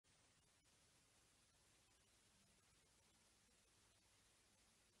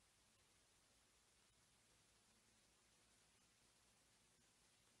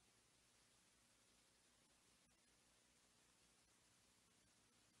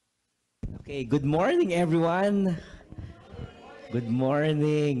Okay, good morning, everyone. Good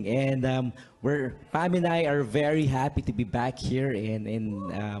morning, and Pam and I are very happy to be back here in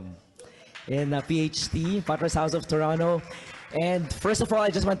PHT, Potter's House of Toronto. And first of all,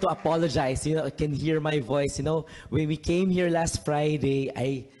 I just want to apologize. You know, I can hear my voice. You know, when we came here last Friday,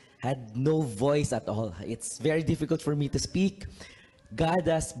 I had no voice at all. It's very difficult for me to speak. God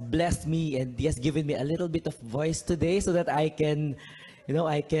has blessed me and He has given me a little bit of voice today so that I can,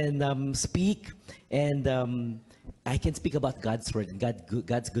 I can speak and I can speak about God's word and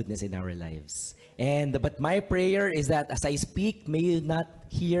God's goodness in our lives. But my prayer is that as I speak, may you not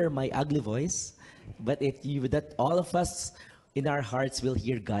hear my ugly voice, but that all of us in our hearts will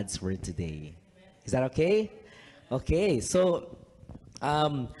hear God's word today. Is that okay? Okay, so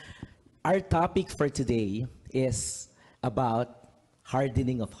our topic for today is about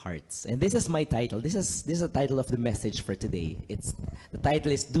hardening of hearts, and this is my title. This is the title of the message for today. The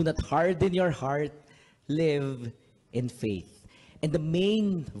title is "Do Not Harden Your Heart, Live in Faith." And the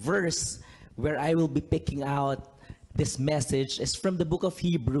main verse where I will be picking out this message is from the book of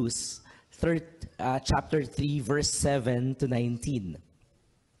Hebrews, chapter 3, verse 7 to 19.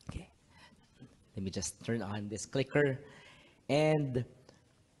 Okay, let me just turn on this clicker. And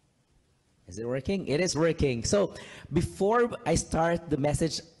is it working? It is working. So before I start the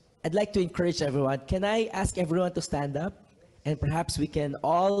message, I'd like to encourage everyone. Can I ask everyone to stand up? And perhaps we can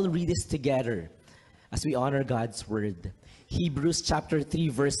all read this together as we honor God's word. Hebrews chapter 3,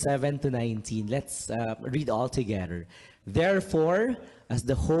 verse 7 to 19. Let's read all together. Therefore, as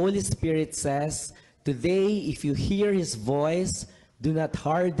the Holy Spirit says, today, if you hear His voice, do not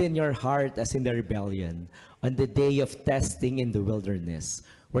harden your heart as in the rebellion on the day of testing in the wilderness,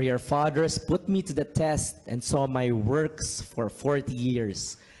 where your fathers put me to the test and saw my works for 40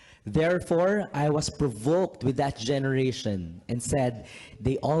 years. Therefore, I was provoked with that generation and said,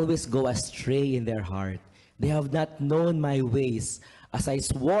 they always go astray in their heart. They have not known my ways. As I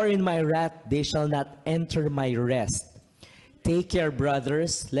swore in my wrath, they shall not enter my rest. Take care,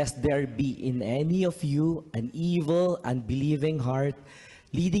 brothers, lest there be in any of you an evil, unbelieving heart,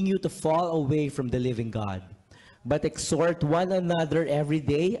 leading you to fall away from the living God. But exhort one another every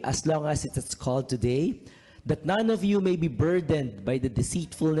day, as long as it is called today, that none of you may be burdened by the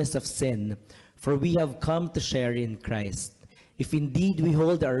deceitfulness of sin, for we have come to share in Christ, if indeed we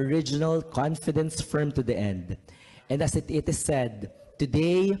hold our original confidence firm to the end. And as it is said,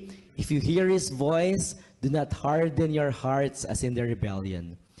 today, if you hear His voice, do not harden your hearts as in the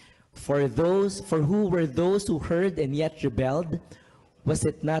rebellion. For who were those who heard and yet rebelled? Was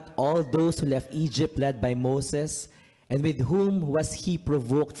it not all those who left Egypt led by Moses? And with whom was He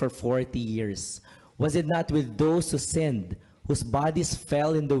provoked for 40 years? Was it not with those who sinned, whose bodies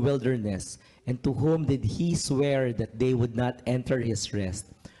fell in the wilderness? And to whom did He swear that they would not enter His rest?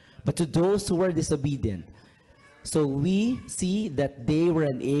 But to those who were disobedient. So we see that they were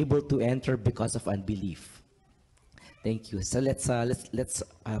unable to enter because of unbelief. Thank you. So let's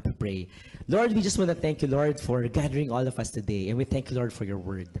pray. Lord, we just want to thank you, Lord, for gathering all of us today, and we thank you, Lord, for your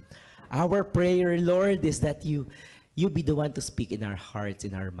word. Our prayer, Lord, is that you be the one to speak in our hearts,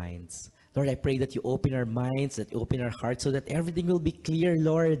 in our minds. Lord, I pray that you open our minds, that you open our hearts, so that everything will be clear,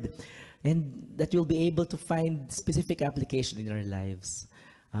 Lord, and that you'll be able to find specific application in our lives.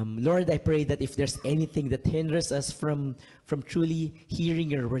 Lord, I pray that if there's anything that hinders us from truly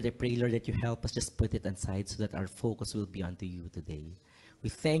hearing your word, I pray, Lord, that you help us just put it aside so that our focus will be onto you today. We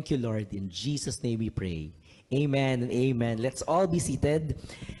thank you, Lord. In Jesus' name we pray. Amen and amen. Let's all be seated.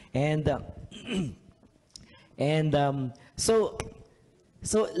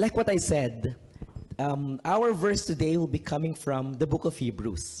 So like what I said, our verse today will be coming from the book of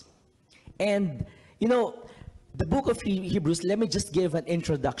Hebrews. And, you know, the book of Hebrews, let me just give an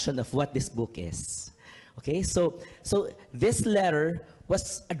introduction of what this book is. Okay, so this letter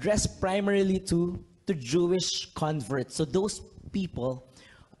was addressed primarily to Jewish converts. So those people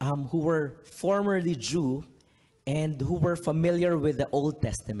who were formerly Jew and who were familiar with the Old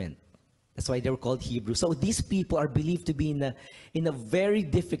Testament. That's why they were called Hebrews. So these people are believed to be in a very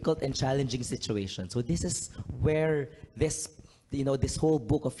difficult and challenging situation. So this is where this whole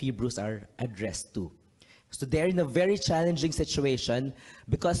book of Hebrews are addressed to. So they're in a very challenging situation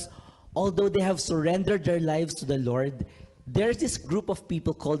because although they have surrendered their lives to the Lord, there's this group of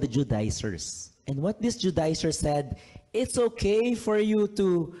people called the Judaizers. And what these Judaizers said, it's okay for you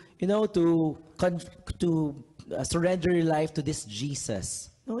to surrender your life to this Jesus.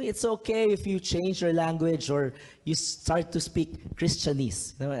 No, it's okay if you change your language or you start to speak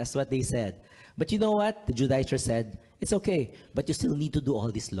Christianese. That's what they said. But you know what? The Judaizers said, it's okay, but you still need to do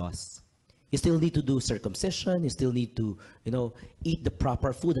all these laws. You still need to do circumcision. You still need to, eat the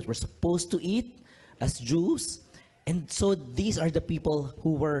proper food that we're supposed to eat as Jews. And so these are the people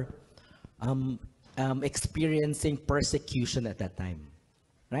who were experiencing persecution at that time,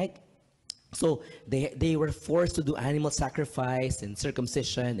 right? So they were forced to do animal sacrifice and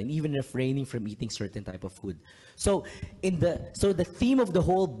circumcision and even refraining from eating certain type of food. So the theme of the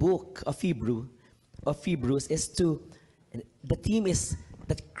whole book of Hebrews is the theme is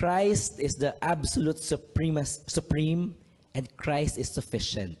that Christ is the absolute supreme and Christ is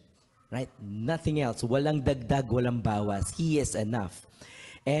sufficient. Right? Nothing else. Walang dagdag, walang bawas. He is enough.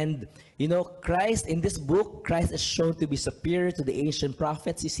 And, Christ, in this book, Christ is shown to be superior to the ancient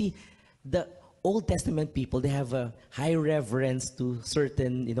prophets. You see, the Old Testament people, they have a high reverence to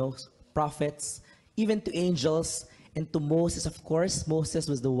certain, prophets, even to angels, and to Moses, of course. Moses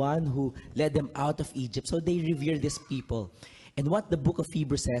was the one who led them out of Egypt. So they revere these people. And what the book of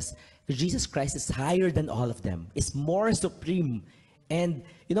Hebrews says, Jesus Christ is higher than all of them, is more supreme. And,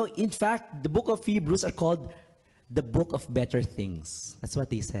 in fact, the book of Hebrews are called the book of better things. That's what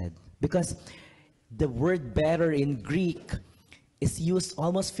they said. Because the word better in Greek is used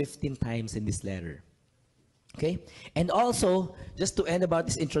almost 15 times in this letter. Okay? And also, just to end about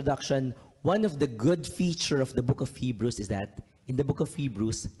this introduction, one of the good feature of the book of Hebrews is that in the book of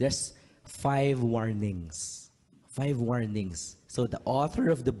Hebrews, there's 5 warnings. 5 warnings. So the author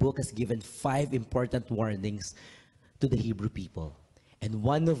of the book has given 5 important warnings to the Hebrew people. And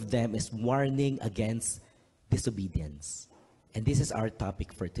one of them is warning against disobedience. And this is our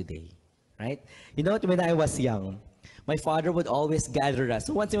topic for today, right? When I was young, my father would always gather us.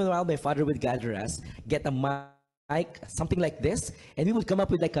 So once in a while, my father would gather us, get a mic, something like this, and we would come up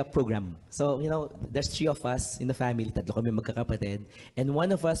with like a program. So, there's 3 of us in the family, tatlo kami magkakapatid, and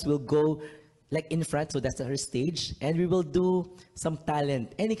one of us will go like in front, so that's our stage, and we will do some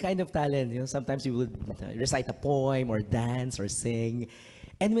talent, any kind of talent. Sometimes we would recite a poem or dance or sing.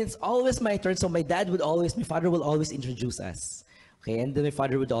 And when it's always my turn, so my father will always introduce us. Okay, and then my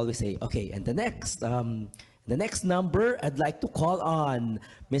father would always say, okay, and the next number, I'd like to call on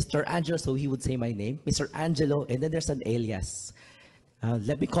Mr. Angelo. So he would say my name, Mr. Angelo, and then there's an alias.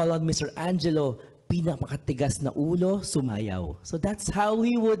 Let me call on Mr. Angelo, pinakatigas na ulo, Sumayao. So that's how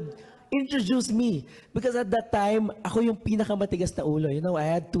he would introduce me, because at that time ako yung pinakamatigas na ulo. I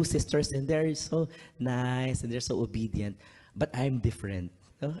had 2 sisters and they're so nice and they're so obedient, but I'm different.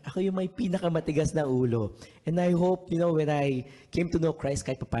 Ako yung may pinakamatigas na ulo, and I hope when I came to know Christ,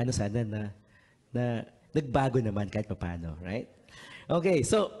 kahit paano sana na nagbago naman kahit paano, right? Okay,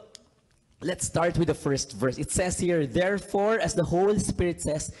 so let's start with the first verse. It says here, therefore, as the Holy Spirit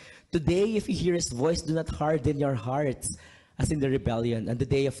says, today if you hear His voice, do not harden your hearts as in the rebellion and the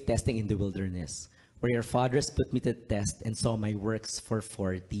day of testing in the wilderness, where your fathers put me to test and saw my works for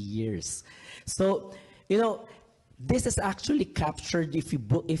 40 years. So, this is actually captured if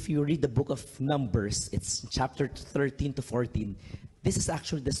you read the book of Numbers. It's chapter 13 to 14. This is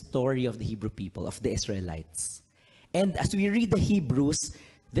actually the story of the Hebrew people, of the Israelites. And as we read the Hebrews,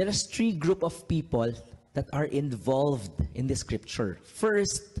 there are 3 group of people that are involved in the scripture.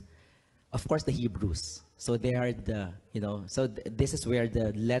 First, of course, the Hebrews. So they are this is where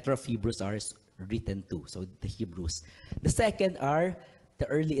the letter of Hebrews are written to. So the Hebrews. The second are the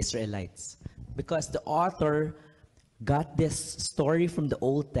early Israelites, because the author got this story from the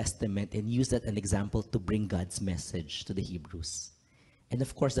Old Testament and used that as an example to bring God's message to the Hebrews. And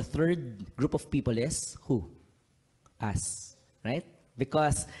of course, the third group of people is who? Us, right?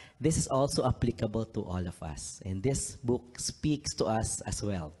 Because this is also applicable to all of us. And this book speaks to us as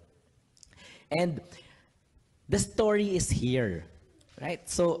well. And the story is here, right?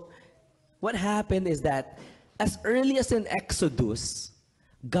 So what happened is that as early as in Exodus,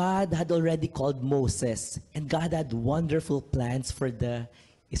 God had already called Moses, and God had wonderful plans for the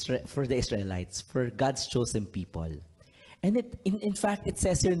Israelites, for God's chosen people. And in fact, it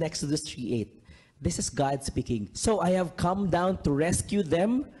says here in Exodus 3:8, this is God speaking. So I have come down to rescue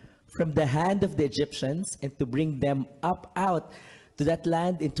them from the hand of the Egyptians and to bring them up out to that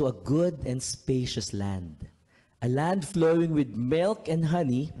land into a good and spacious land, a land flowing with milk and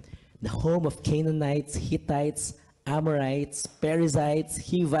honey, the home of Canaanites, Hittites, Amorites, Perizzites,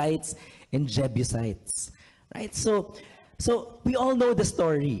 Hivites, and Jebusites. Right? So we all know the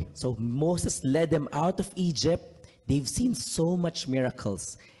story. So Moses led them out of Egypt. They've seen so much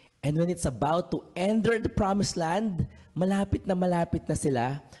miracles. And when it's about to enter the promised land, malapit na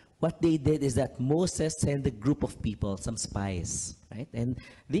sila, what they did is that Moses sent a group of people, some spies, right? And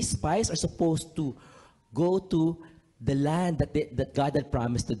these spies are supposed to go to the land that God had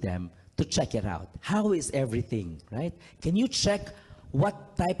promised to them to check it out. How is everything, right? Can you check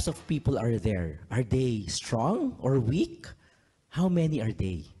what types of people are there? Are they strong or weak? How many are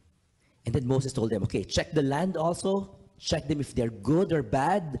they? And then Moses told them, okay, check the land also. Check them if they're good or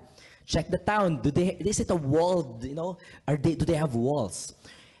bad. Check the town. Is it a walled, do they have walls?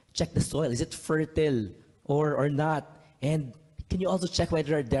 Check the soil. Is it fertile or not? And can you also check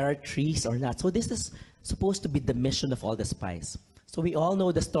whether there are trees or not? So this is supposed to be the mission of all the spies. So we all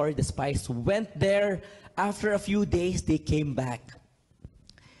know the story. The spies went there. After a few days, they came back.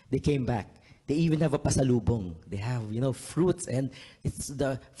 They came back. They even have a pasalubong. They have, fruits, and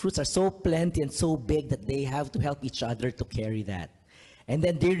the fruits are so plenty and so big that they have to help each other to carry that. And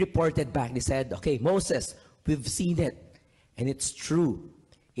then they reported back. They said, okay, Moses, we've seen it, and it's true.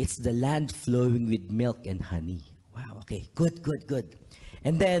 It's the land flowing with milk and honey. Wow, okay, good, good, good.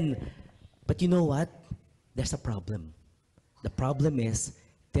 And then, but you know what? There's a problem. The problem is,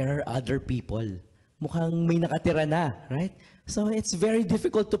 there are other people. Mukhang may nakatira na, right? So it's very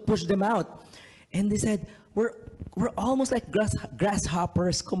difficult to push them out. And they said, we're almost like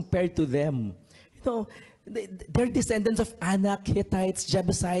grasshoppers compared to them. They're descendants of Anak, Hittites,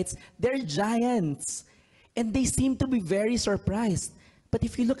 Jebusites. They're giants. And they seem to be very surprised. But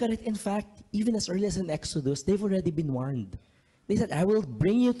if you look at it, in fact, even as early as in Exodus, they've already been warned. They said, I will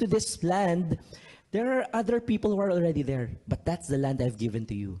bring you to this land. There are other people who are already there, but that's the land I've given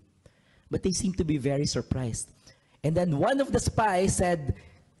to you. But they seem to be very surprised. And then one of the spies said,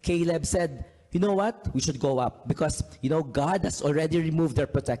 Caleb said, you know what? We should go up because, God has already removed their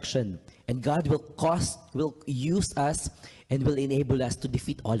protection. And God will use us and will enable us to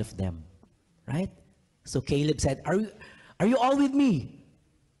defeat all of them. Right? So Caleb said, are you all with me?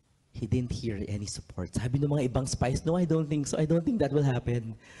 He didn't hear any support. Sabi ng mga ibang spies, no, I don't think so. I don't think that will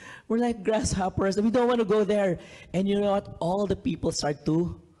happen. We're like grasshoppers. We don't want to go there. And you know what? All the people start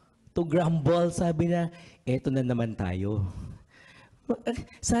to grumble. Sabi na, eto na naman tayo.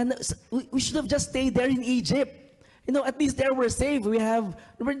 We should have just stayed there in Egypt. At least there we're safe. We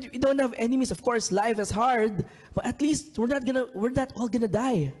don't have enemies. Of course, life is hard, but at least we're not all gonna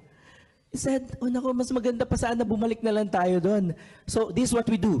die. He said, oh nako, mas maganda pa sana bumalik na lang tayo doon. So this is what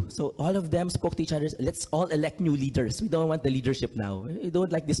we do. So all of them spoke to each other. Let's all elect new leaders. We don't want the leadership now. We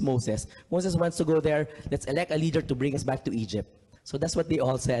don't like this Moses. Moses wants to go there. Let's elect a leader to bring us back to Egypt. So that's what they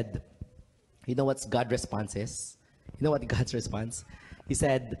all said. You know what God's response is? You know what God's response? He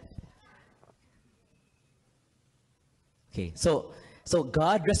said, okay, so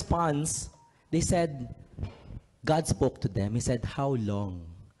God responds, they said, God spoke to them. He said, how long?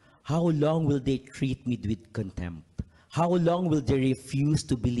 How long will they treat me with contempt? How long will they refuse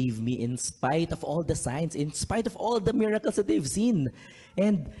to believe me in spite of all the signs, in spite of all the miracles that they've seen?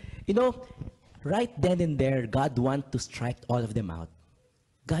 And, right then and there, God wants to strike all of them out.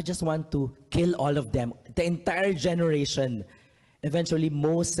 God just wants to kill all of them, the entire generation. Eventually,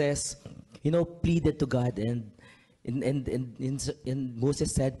 Moses, pleaded to God, and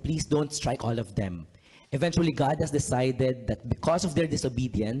Moses said, please don't strike all of them. Eventually, God has decided that because of their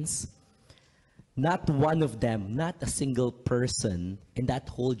disobedience, not one of them, not a single person in that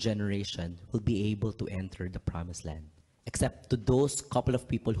whole generation will be able to enter the promised land, except to those couple of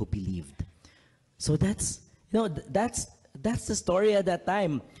people who believed. So that's the story at that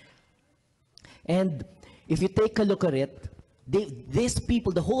time. And if you take a look at it, these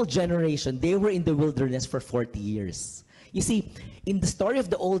people, the whole generation, they were in the wilderness for 40 years. You see, in the story of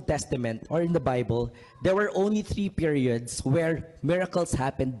the Old Testament or in the Bible, there were only 3 periods where miracles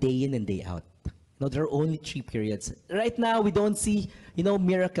happened day in and day out. There are only 3 periods. Right now, we don't see,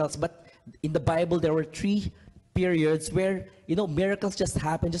 miracles, but in the Bible, there were 3 periods where, miracles just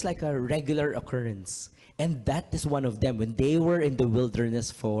happen, just like a regular occurrence. And that is one of them, when they were in the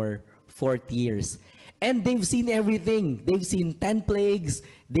wilderness for 40 years. And they've seen everything. They've seen 10 plagues.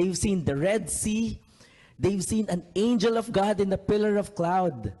 They've seen the Red Sea. They've seen an angel of God in a pillar of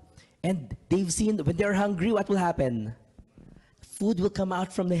cloud. And they've seen, when they're hungry, what will happen? Food will come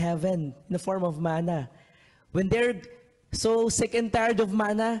out from the heaven in the form of manna. When they're so sick and tired of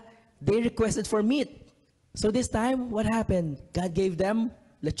manna, they requested for meat. So this time, what happened? God gave them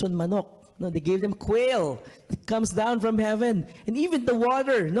lechon manok. No, they gave them quail. It comes down from heaven. And even the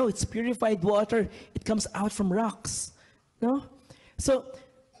water, it's purified water. It comes out from rocks. No? So,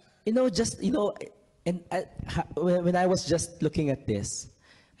 and when I was just looking at this,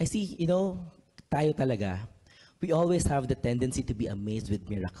 I see, tayo talaga, we always have the tendency to be amazed with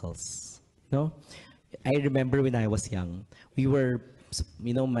miracles. I remember when I was young, we were,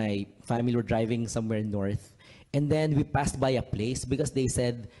 my family were driving somewhere north, And then we passed by a place because they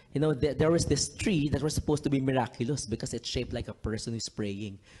said, there was this tree that was supposed to be miraculous because it's shaped like a person who's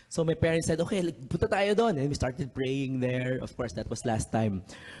praying. So my parents said, okay, punta tayo doon. And we started praying there. Of course, that was last time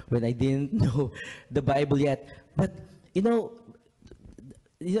when I didn't know the Bible yet. But, in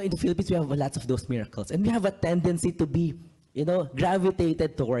the Philippines, we have lots of those miracles. And we have a tendency to be,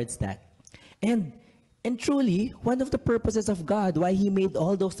 gravitated towards that. And truly, one of the purposes of God, why He made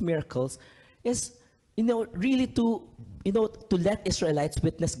all those miracles, is, really to let Israelites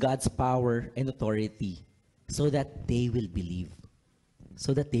witness God's power and authority so that they will believe.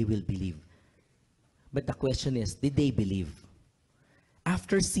 So that they will believe. But the question is, did they believe?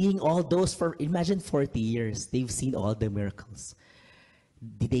 After seeing all those for, imagine 40 years, they've seen all the miracles.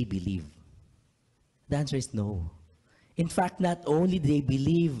 Did they believe? The answer is no. In fact, not only did they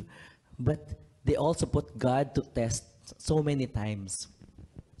believe, but they also put God to test so many times.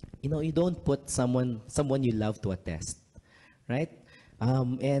 You don't put someone you love to a test, right?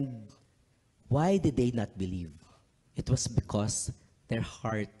 And why did they not believe? It was because their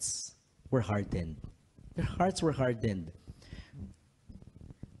hearts were hardened. Their hearts were hardened.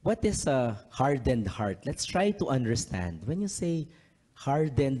 What is a hardened heart? Let's try to understand. When you say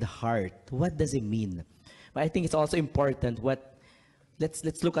hardened heart, what does it mean? But I think it's also important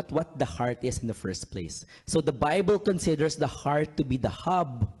let's look at what the heart is in the first place. So the Bible considers the heart to be the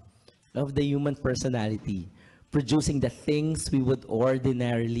hub of the human personality, producing the things we would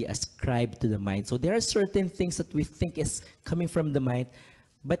ordinarily ascribe to the mind. So there are certain things that we think is coming from the mind,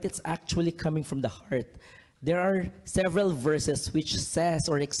 but it's actually coming from the heart. There are several verses which says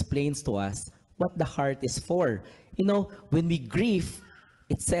or explains to us what the heart is for. When we grieve,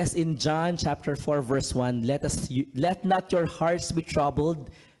 it says in John chapter 4 verse 1, let not your hearts be troubled,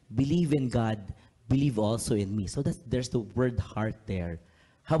 believe in God, believe also in me. So there's the word heart there.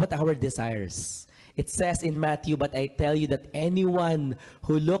 How about our desires? It says in Matthew, but I tell you that anyone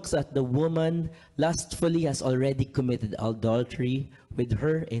who looks at the woman lustfully has already committed adultery with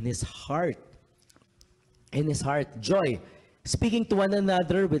her in his heart. In his heart, joy. Speaking to one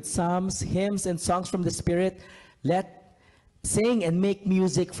another with psalms, hymns, and songs from the Spirit, sing and make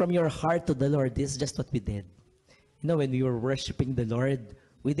music from your heart to the Lord. This is just what we did. When we were worshiping the Lord,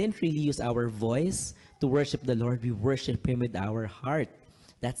 we didn't really use our voice to worship the Lord. We worship Him with our heart.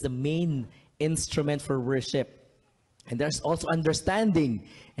 That's the main instrument for worship. And there's also understanding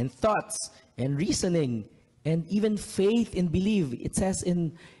and thoughts and reasoning and even faith and belief. It says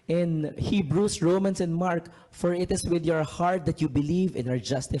in Hebrews, Romans, and Mark, for it is with your heart that you believe and are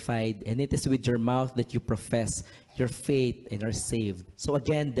justified, and it is with your mouth that you profess your faith and are saved. So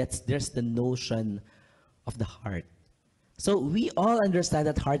again, there's the notion of the heart. So we all understand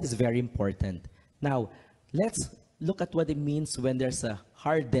that heart is very important. Now, let's look at what it means when there's a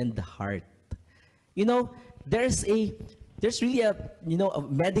hardened heart. There's really a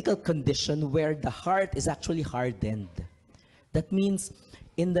medical condition where the heart is actually hardened. That means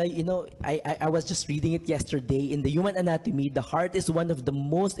I was just reading it yesterday. In the human anatomy, the heart is one of the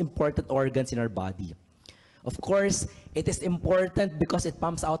most important organs in our body. Of course, it is important because it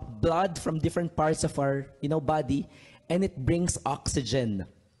pumps out blood from different parts of our body, and it brings oxygen.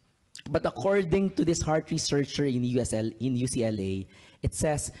 But according to this heart researcher in UCLA, it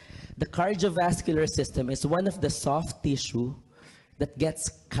says the cardiovascular system is one of the soft tissue that gets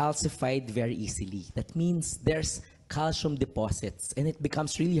calcified very easily. That means there's calcium deposits and it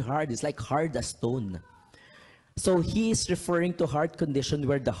becomes really hard. It's like hard as stone. So he is referring to heart condition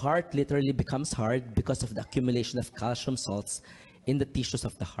where the heart literally becomes hard because of the accumulation of calcium salts in the tissues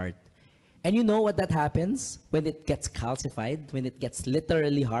of the heart. And you know what that happens when it gets calcified, when it gets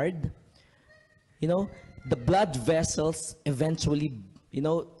literally hard? The blood vessels eventually,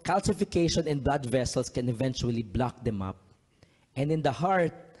 calcification in blood vessels can eventually block them up. And in the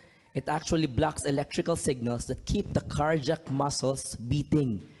heart, it actually blocks electrical signals that keep the cardiac muscles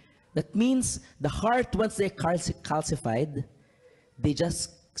beating. That means the heart, once they're calcified, they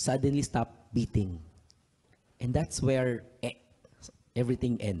just suddenly stop beating. And that's where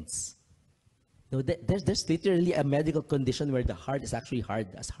everything ends. There's literally a medical condition where the heart is actually hard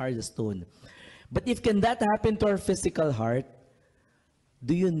as stone. But if can that happen to our physical heart,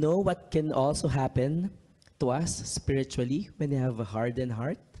 do you know what can also happen to us spiritually when we have a hardened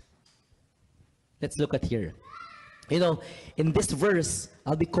heart? Let's look at here. In this verse,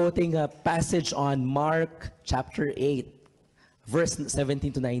 I'll be quoting a passage on Mark chapter 8, verse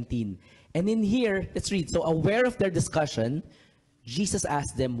 17 to 19. And in here, let's read. So aware of their discussion, Jesus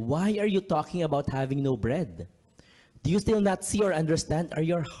asked them, why are you talking about having no bread? Do you still not see or understand? Are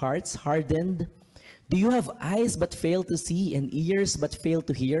your hearts hardened? Do you have eyes but fail to see and ears but fail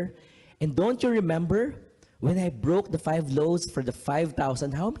to hear? And don't you remember when I broke the 5 loaves for the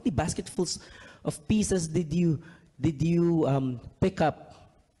 5,000, how many basketfuls of pieces did you pick up?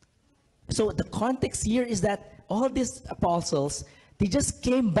 So the context here is that all these apostles, they just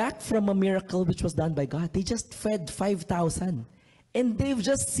came back from a miracle which was done by God. They just fed 5,000. And they've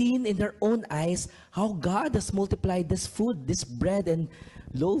just seen in their own eyes how God has multiplied this food, this bread and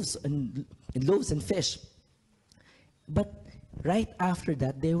loaves and fish. But right after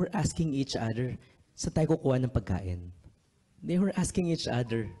that, they were asking each other, saan tayo kukuha ng pagkain? They were asking each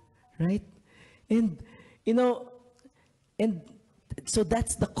other, right? And, you know, and so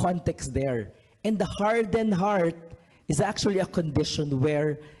that's the context there. And the hardened heart is actually a condition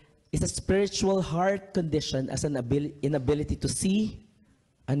where it's a spiritual heart condition as an inability to see,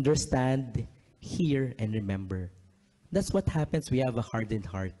 understand, hear, and remember. That's what happens when we have a hardened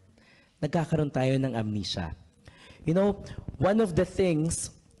heart. Nagkakaroon tayo ng amnesia. You know, one of the things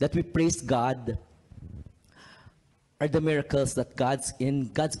that we praise God are the miracles that God's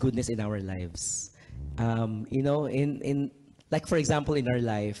goodness in our lives. You know, in like for example in our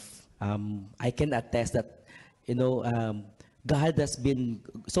life, I can attest that, you know, God has been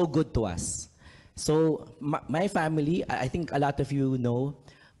so good to us. So my family, I think a lot of you know,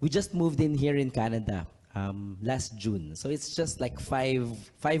 we just moved in here in Canada last June. So it's just like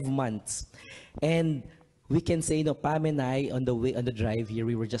five months, and we can say, you know, Pam and I on the drive here,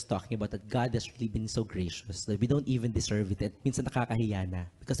 we were just talking about that God has really been so gracious that we don't even deserve it. At minsan nakakahiya na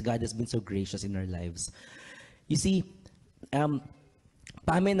because God has been so gracious in our lives. You see,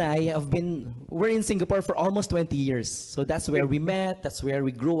 Pam and I we're in Singapore for almost 20 years. So that's where we met, that's where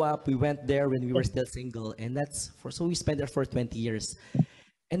we grew up. We went there when we were still single, and so we spent there for 20 years.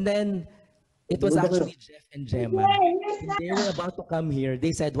 And then it was actually Jeff and Gemma. When they were about to come here,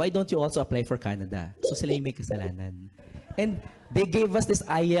 they said, why don't you also apply for Canada? So sila yung may kasalanan. And they gave us this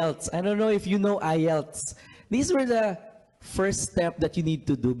IELTS. I don't know if you know IELTS. These were the first step that you need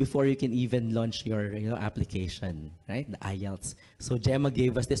to do before you can even launch your application, right? The IELTS. So Gemma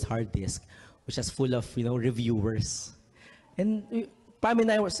gave us this hard disk, which is full of reviewers. And Pam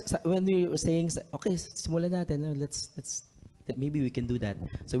and I when we were saying, okay, simulan natin, let's maybe we can do that.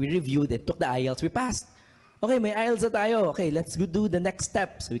 So we reviewed it, took the IELTS, we passed. Okay, may IELTS na tayo. Okay, let's do the next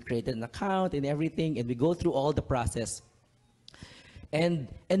step. So we created an account and everything, and we go through all the process. And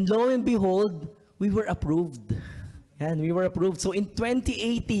lo and behold, we were approved. And we were approved. So in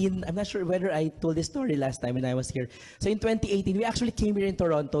 2018, I'm not sure whether I told this story last time when I was here. So in 2018, we actually came here in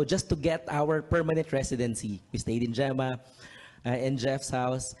Toronto just to get our permanent residency. We stayed in Gemma and Jeff's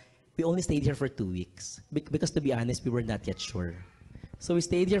house. We only stayed here for 2 weeks because, to be honest, we were not yet sure. So we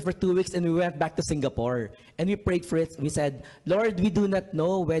stayed here for 2 weeks and we went back to Singapore and we prayed for it. We said, Lord, we do not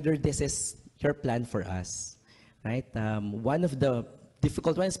know whether this is your plan for us, right? One of the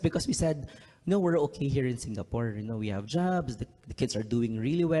difficult ones because we said, no, we're okay here in Singapore. We have jobs. The kids are doing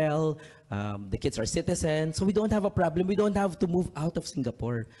really well. The kids are citizens. So we don't have a problem. We don't have to move out of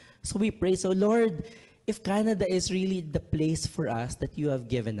Singapore. So we pray, so Lord, if Canada is really the place for us that you have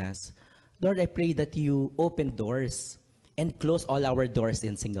given us, Lord, I pray that you open doors and close all our doors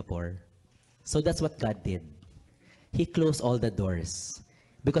in Singapore. So that's what God did. He closed all the doors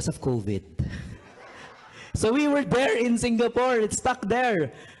because of COVID. So we were there in Singapore. It's stuck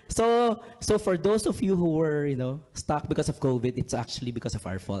there. So for those of you who were, stuck because of COVID, it's actually because of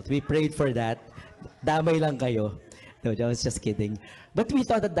our fault. We prayed for that. Damay lang kayo. No, I was just kidding. But we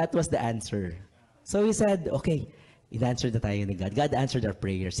thought that was the answer. So we said, okay, in-answer na tayo ni God. God answered our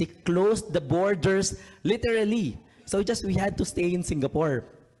prayers. He closed the borders literally. So we had to stay in Singapore.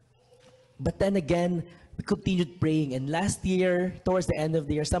 But then again, we continued praying. And last year, towards the end of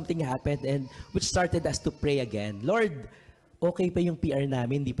the year, something happened and which started us to pray again. Lord, okay pa yung PR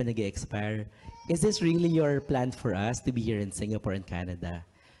namin, hindi pa nag-expire. Is this really your plan for us to be here in Singapore and Canada?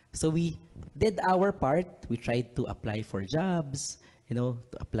 So we did our part. We tried to apply for jobs, to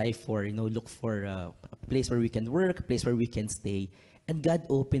apply for, look for a place where we can work, a place where we can stay. And God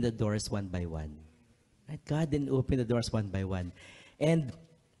opened the doors one by one. Right? God didn't open the doors one by one. And,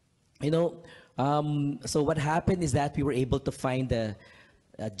 so what happened is that we were able to find a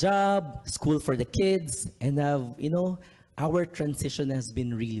job, school for the kids, and, our transition has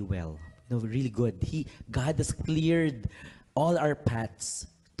been really well, really good. God has cleared all our paths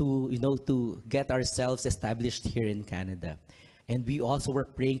to get ourselves established here in Canada. And we also were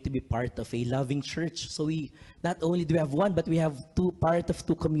praying to be part of a loving church. So we not only do we have one, but we have part of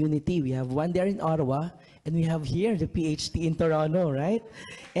two community. We have one there in Ottawa, and we have here the PHT in Toronto, right?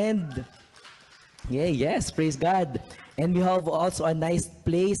 And yes, praise God. And we have also a nice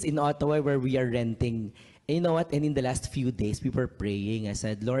place in Ottawa where we are renting. And you know what? And in the last few days, we were praying. I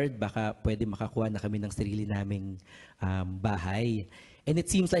said, Lord, baka pwede makakuha na kami ng sarili naming bahay. And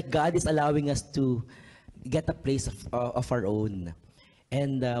it seems like God is allowing us to get a place of our own.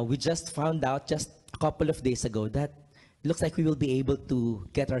 And we just found out just a couple of days ago that it looks like we will be able to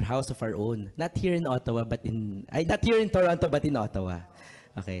get our house of our own. Not here in Ottawa, but not here in Toronto, but in Ottawa.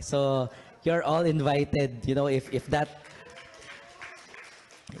 Okay, so you're all invited. You know, if that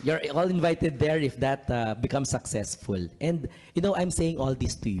you're all invited there if that becomes successful. And you know, I'm saying all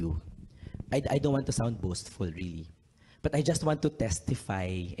this to you. I don't want to sound boastful, really, but I just want to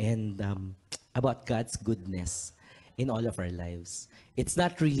testify and about God's goodness in all of our lives. It's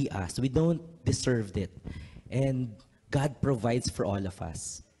not really us. We don't deserve it, and God provides for all of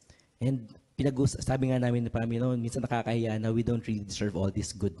us. And sabi nga namin ni Pam, you know, minsan nakakahiya na we don't really deserve all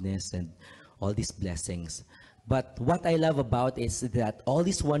this goodness and all these blessings. But what I love about is that all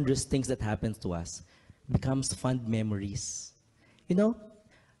these wondrous things that happen to us becomes fond memories. You know,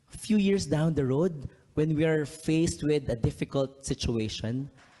 a few years down the road, when we are faced with a difficult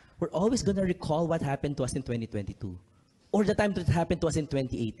situation, we're always going to recall what happened to us in 2022. Or the time that it happened to us in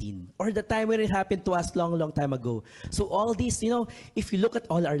 2018. Or the time when it happened to us long, long time ago. So all these, you know, if you look at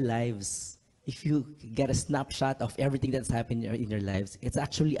all our lives, if you get a snapshot of everything that's happened in your lives, it's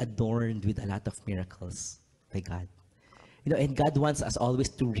actually adorned with a lot of miracles by God. You know, and God wants us always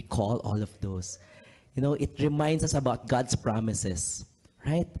to recall all of those. You know, it reminds us about God's promises,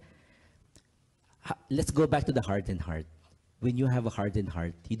 right? Let's go back to the hardened heart. When you have a hardened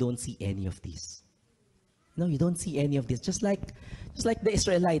heart, you don't see any of these. No, you don't see any of this. Just like the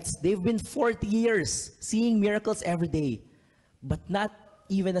Israelites, they've been 40 years seeing miracles every day, but not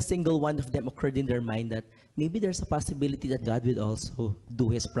even a single one of them occurred in their mind that maybe there's a possibility that God will also do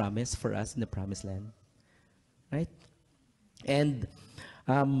His promise for us in the promised land. Right? And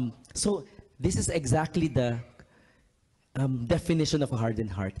so this is exactly the definition of a hardened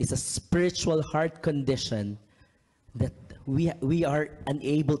heart. It's a spiritual heart condition that we are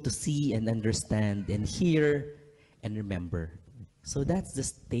unable to see and understand and hear and remember. So that's the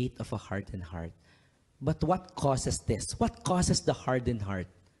state of a hardened heart. But what causes this? What causes the hardened heart?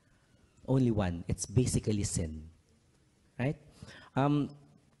 Only one. It's basically sin. Right?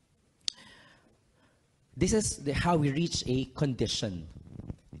 This is how we reach a condition.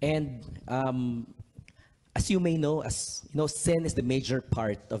 And as you may know, sin is the major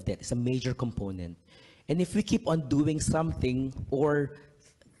part of that. It's a major component. And if we keep on doing something or,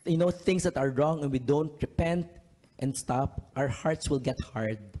 things that are wrong and we don't repent and stop, our hearts will get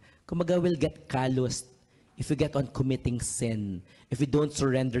hard. Kumaga, will get calloused if we get on committing sin, if we don't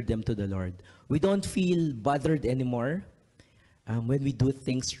surrender them to the Lord. We don't feel bothered anymore when we do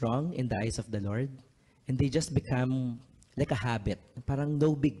things wrong in the eyes of the Lord. And they just become like a habit. Parang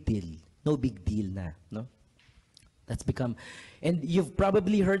no big deal. No big deal na, no? That's become, and you've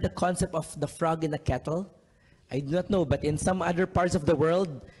probably heard the concept of the frog in a kettle. I do not know, but in some other parts of the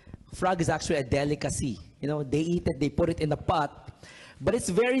world, frog is actually a delicacy. They eat it, they put it in a pot. But it's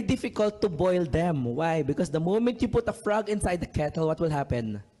very difficult to boil them. Why? Because the moment you put a frog inside the kettle, what will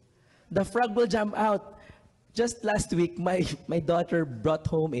happen? The frog will jump out. Just last week, my daughter brought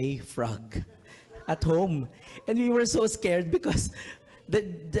home a frog at home. And we were so scared because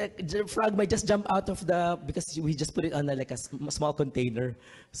the frog might just jump out of because we just put it on a small container.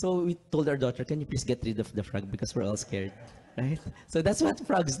 So we told our daughter, can you please get rid of the frog because we're all scared, right? So that's what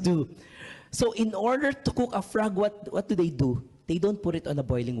frogs do. So in order to cook a frog, what do? They don't put it on a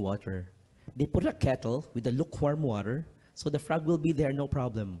boiling water. They put a kettle with a lukewarm water, so the frog will be there, no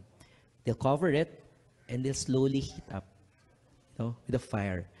problem. They'll cover it, and they'll slowly heat up, with a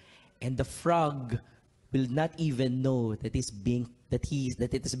fire. And the frog will not even know that it is being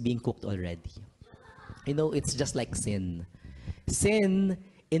cooked already. It's just like sin. Sin,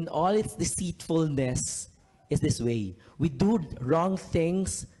 in all its deceitfulness, is this way. We do wrong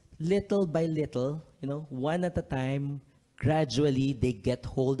things little by little, one at a time. Gradually, they get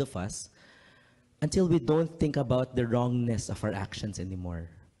hold of us until we don't think about the wrongness of our actions anymore.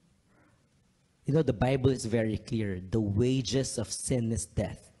 The Bible is very clear. The wages of sin is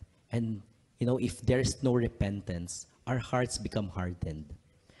death. And if there is no repentance, our hearts become hardened.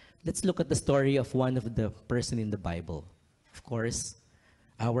 Let's look at the story of one of the person in the Bible. Of course,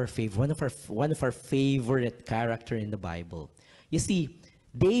 one of our favorite character in the Bible. You see,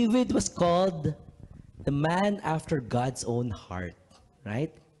 David was called the man after God's own heart,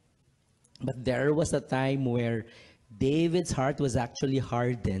 right? But there was a time where David's heart was actually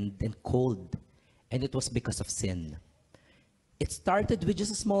hardened and cold, and it was because of sin. It started with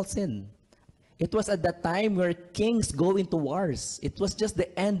just a small sin. It was at that time where kings go into wars. It was just the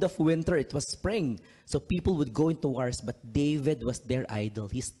end of winter. It was spring. So people would go into wars, but David was their idol.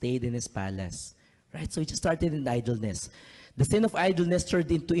 He stayed in his palace. Right? So he just started in idleness. The sin of idleness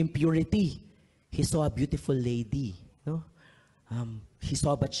turned into impurity. He saw a beautiful lady. No? He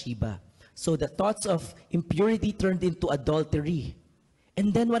saw Bathsheba. So the thoughts of impurity turned into adultery.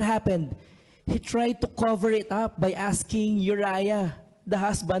 And then what happened? He tried to cover it up by asking Uriah, the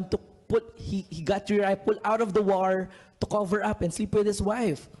husband, to he got Uriah pulled out of the war to cover up and sleep with his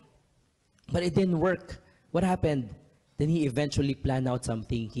wife. But it didn't work. What happened? Then he eventually planned out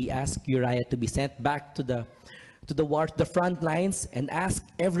something. He asked Uriah to be sent back to the war, to the front lines, and ask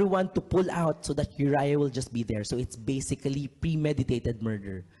everyone to pull out so that Uriah will just be there. So it's basically premeditated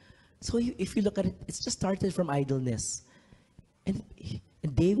murder. So if you look at it, it's just started from idleness. And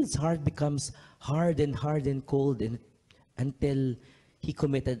David's heart becomes hard and cold until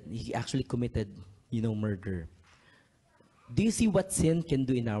he actually committed, murder. Do you see what sin can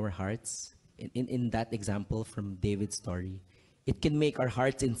do in our hearts? In that example from David's story, it can make our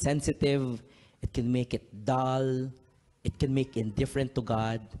hearts insensitive. It can make it dull. It can make indifferent to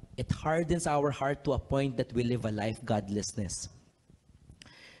God. It hardens our heart to a point that we live a life godlessness.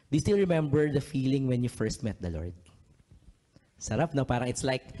 Do you still remember the feeling when you first met the Lord? Sarap, no? Parang it's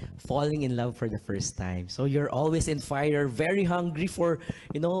like falling in love for the first time. So you're always in fire, very hungry for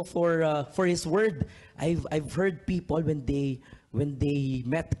His word. I've heard people when they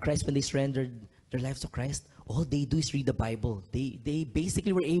met Christ, when they surrendered their lives to Christ, all they do is read the Bible. They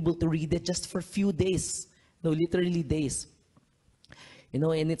basically were able to read it just for a few days. No, literally days.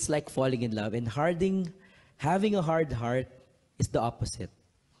 And it's like falling in love. And having a hard heart is the opposite.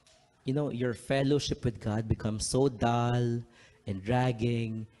 Your fellowship with God becomes so dull and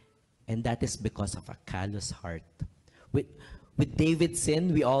dragging, and that is because of a callous heart. With David's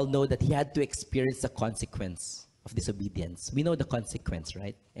sin, we all know that he had to experience the consequence of disobedience. We know the consequence,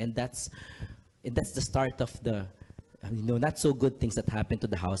 right? And that's the start of the not so good things that happened to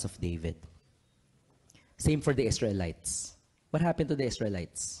the house of David. Same for the Israelites. What happened to the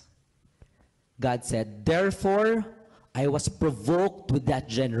Israelites? God said, "Therefore, I was provoked with that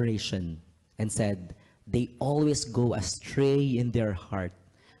generation," and said, "They always go astray in their heart."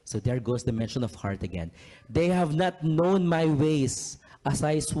 So there goes the mention of heart again. "They have not known my ways. As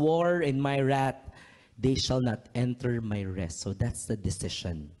I swore in my wrath, they shall not enter my rest." So that's the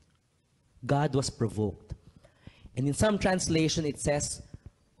decision. God was provoked. And in some translation it says,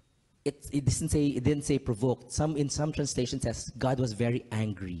 it didn't say provoked. In some translations it says God was very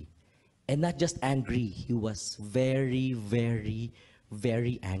angry. And not just angry, he was very, very,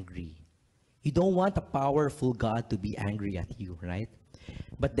 very angry. You don't want a powerful God to be angry at you, right?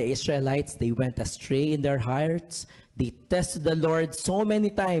 But the Israelites, they went astray in their hearts. They tested the Lord so many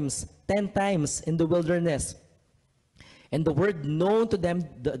times, 10 times in the wilderness. And the word known to them,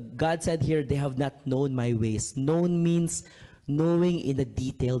 God said here, "They have not known my ways." Known means knowing in a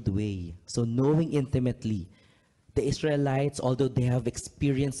detailed way. So knowing intimately. The Israelites, although they have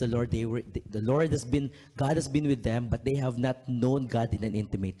experienced the Lord, God has been with them, but they have not known God in an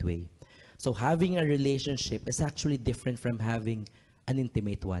intimate way. So having a relationship is actually different from having an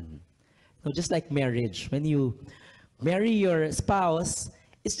intimate one. Just like marriage, when you marry your spouse,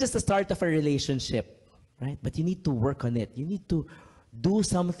 it's just the start of a relationship, right? But you need to work on it. You need to do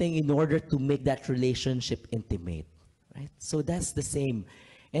something in order to make that relationship intimate, right? So that's the same.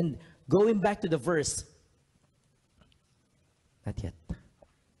 And going back to the verse, not yet.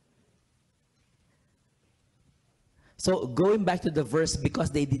 So going back to the verse,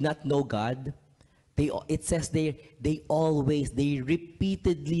 because they did not know God, it says they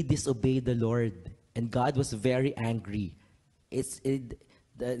repeatedly disobeyed the Lord, and God was very angry.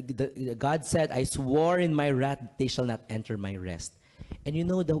 God said, "I swore in my wrath, they shall not enter my rest." And we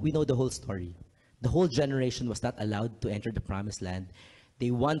know the whole story. The whole generation was not allowed to enter the promised land. They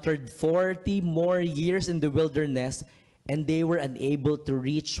wandered 40 more years in the wilderness, and they were unable to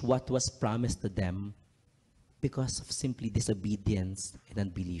reach what was promised to them because of simply disobedience and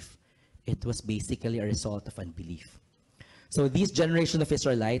unbelief. It was basically a result of unbelief. So these generation of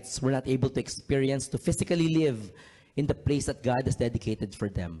Israelites were not able to physically live in the place that God has dedicated for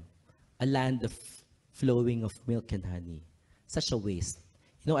them, a land of flowing of milk and honey. Such a waste.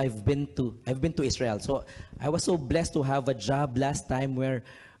 I've been to Israel. So I was so blessed to have a job last time where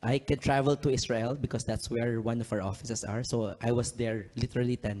I can travel to Israel because that's where one of our offices are. So I was there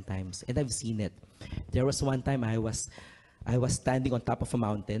literally 10 times, and I've seen it. There was one time I was standing on top of a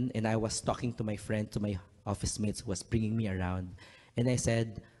mountain, and I was talking to my friend, to my office mates who was bringing me around, and I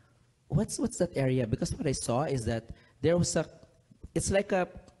said, "What's that area?" Because what I saw is that there was it's like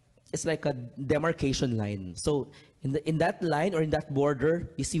it's like a demarcation line. So in that line or in that border,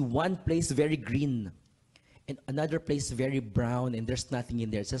 you see one place very green and another place very brown, and there's nothing in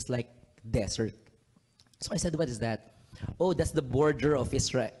there. It's just like desert. So I said, what is that? Oh, that's the border of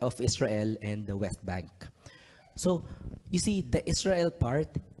Israel and the West Bank. So you see, the Israel part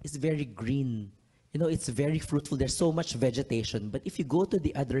is very green. You know, it's very fruitful. There's so much vegetation. But if you go to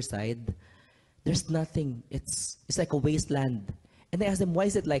the other side, there's nothing. It's like a wasteland. And I asked them, why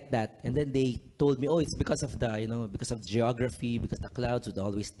is it like that? And then they told me, oh, it's because of the, because of geography, because the clouds would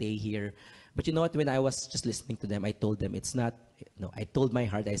always stay here. But you know what? When I was just listening to them, I told them it's not, I told my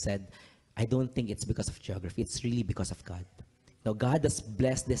heart, I said, I don't think it's because of geography. It's really because of God. Now, God has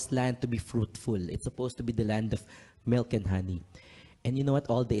blessed this land to be fruitful. It's supposed to be the land of milk and honey. And you know what?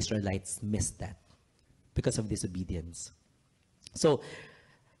 All the Israelites missed that because of disobedience. So,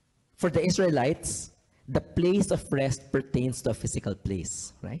 for the Israelites, the place of rest pertains to a physical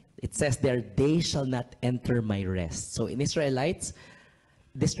place, right? It says there, they shall not enter my rest. So, in Israelites,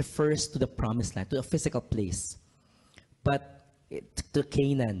 this refers to the promised land, to a physical place, but to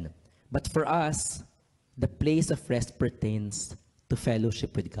Canaan. But for us, the place of rest pertains to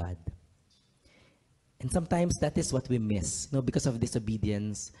fellowship with God. And sometimes that is what we miss. Because of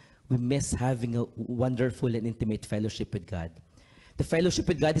disobedience, we miss having a wonderful and intimate fellowship with God. The fellowship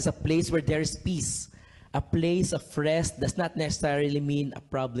with God is a place where there is peace. A place of rest does not necessarily mean a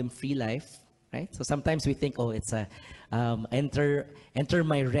problem-free life, right? So sometimes we think, oh, it's a enter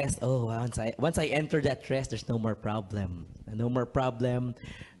my rest. Oh, once I enter that rest, there's no more problem. No more problem,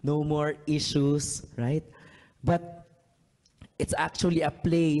 no more issues, right? But it's actually a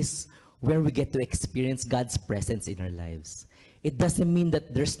place where we get to experience God's presence in our lives. It doesn't mean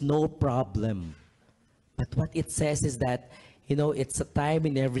that there's no problem. But what it says is that, it's a time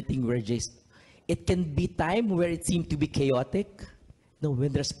in everything where it can be time where it seems to be chaotic,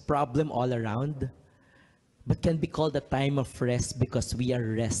 when there's problem all around, but can be called a time of rest because we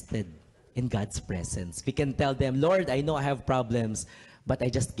are rested in God's presence. We can tell them, Lord, I know I have problems, but I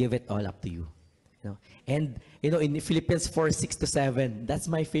just give it all up to you. And in Philippians 4:6-7, that's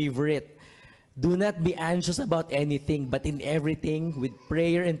my favorite. Do not be anxious about anything, but in everything, with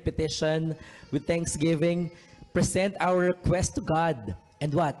prayer and petition, with thanksgiving, present our request to God.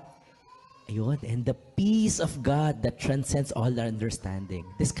 And what? Ayun, and the peace of God that transcends all our understanding.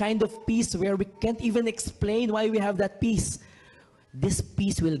 This kind of peace where we can't even explain why we have that peace. This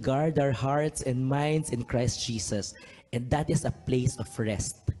peace will guard our hearts and minds in Christ Jesus. And that is a place of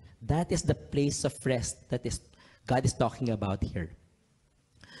rest. That is the place of rest that God is talking about here.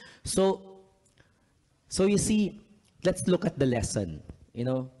 So you see, let's look at the lesson.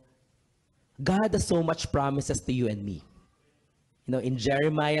 God has so much promises to you and me. In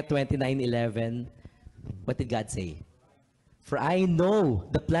Jeremiah 29:11, what did God say? For I know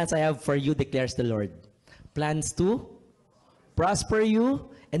the plans I have for you, declares the Lord. Plans to prosper you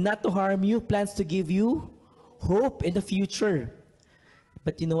and not to harm you. Plans to give you hope in the future.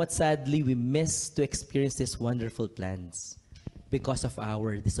 But you know what? Sadly, we miss to experience these wonderful plans because of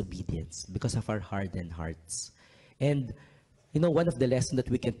our disobedience, because of our hardened hearts. And one of the lessons that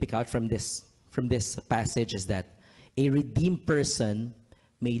we can pick out from this passage is that a redeemed person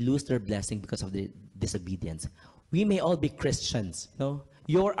may lose their blessing because of the disobedience. We may all be Christians,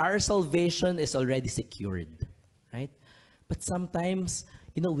 our salvation is already secured, right? But sometimes,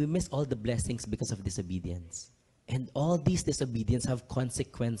 we miss all the blessings because of disobedience. And all these disobedience have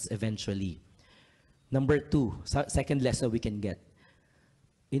consequence eventually. Number 2, second lesson we can get.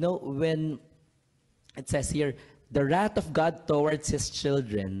 When it says here, the wrath of God towards his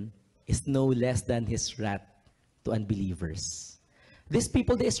children is no less than his wrath to unbelievers. These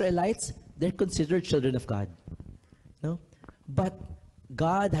people, the Israelites, they're considered children of God. But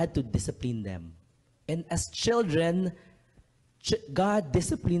God had to discipline them. And as children, God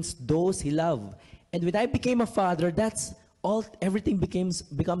disciplines those he loves. And when I became a father, everything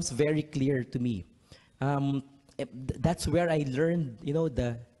becomes very clear to me. That's where I learned,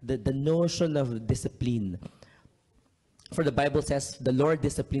 the notion of discipline. For the Bible says, the Lord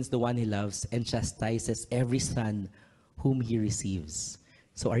disciplines the one he loves and chastises every son whom he receives.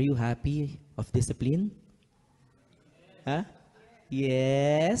 So are you happy of discipline? Huh?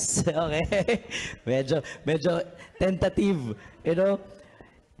 Yes. Okay. medyo tentative.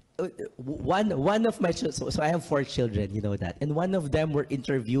 One of my children, so I have 4 children, you know that. And one of them were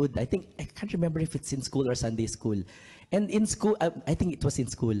interviewed, I can't remember if it's in school or Sunday school. And in school, I think it was in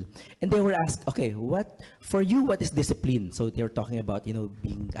school. And they were asked, okay, for you, what is discipline? So they were talking about,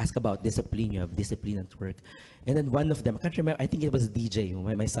 being asked about discipline. You have discipline at work. And then one of them, I can't remember, I think it was DJ,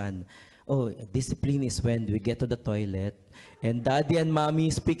 my son. Oh, discipline is when we get to the toilet and daddy and mommy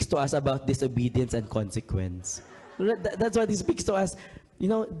speaks to us about disobedience and consequence. That's what he speaks to us.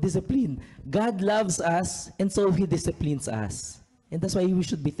 Discipline. God loves us and so he disciplines us. And that's why we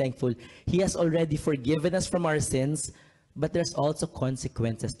should be thankful. He has already forgiven us from our sins, but there's also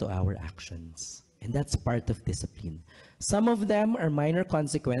consequences to our actions. And that's part of discipline. Some of them are minor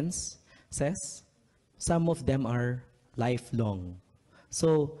consequences. Some of them are lifelong.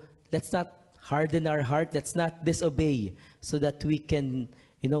 So let's not harden our heart. Let's not disobey so that we can,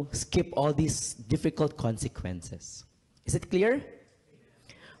 skip all these difficult consequences. Is it clear?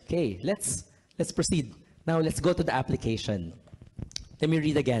 Okay, let's proceed. Now let's go to the application. Let me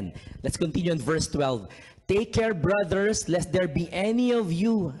read again. Let's continue in verse 12. Take care, brothers, lest there be any of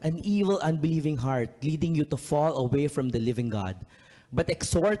you an evil, unbelieving heart, leading you to fall away from the living God. But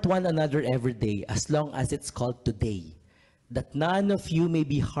exhort one another every day, as long as it's called today, that none of you may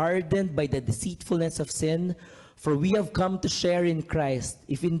be hardened by the deceitfulness of sin, for we have come to share in Christ,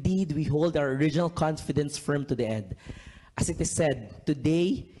 if indeed we hold our original confidence firm to the end. As it is said,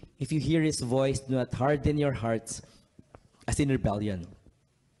 today, if you hear his voice, do not harden your hearts as in rebellion.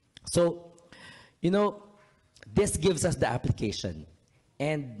 So, this gives us the application.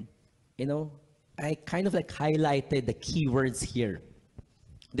 And, I kind of highlighted the key words here.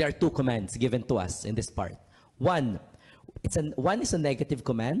 There are two commands given to us in this part. One is a negative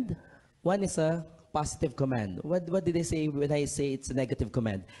command. One is a positive command. What did I say when I say it's a negative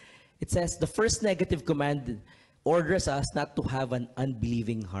command? It says the first negative command orders us not to have an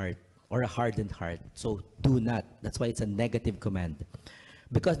unbelieving heart or a hardened heart. So do not. That's why it's a negative command.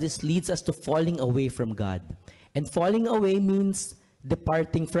 Because this leads us to falling away from God. And falling away means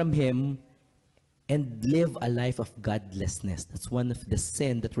departing from Him and live a life of godlessness. That's one of the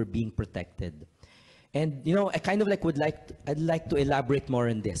sin that we're being protected. And I kind of I'd like to elaborate more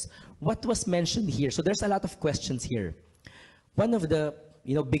on this. What was mentioned here? So there's a lot of questions here. One of the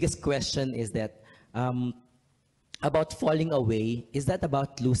biggest question is that about falling away. Is that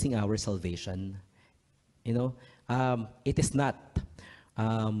about losing our salvation? It is not.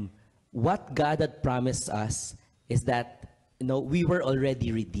 What God had promised us is that we were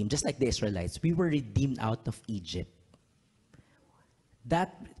already redeemed, just like the Israelites. We were redeemed out of Egypt.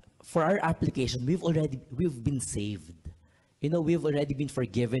 That for our application, we've been saved. We've already been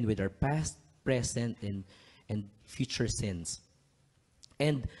forgiven with our past, present, and future sins.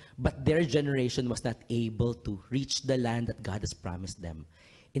 But their generation was not able to reach the land that God has promised them.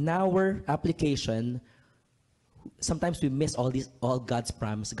 In our application, sometimes we miss all God's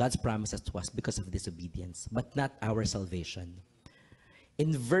promises to us because of disobedience, but not our salvation.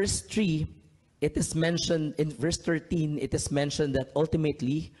 In verse 3, it is mentioned, in verse 13, it is mentioned that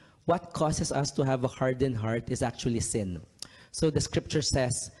ultimately, what causes us to have a hardened heart is actually sin. So the scripture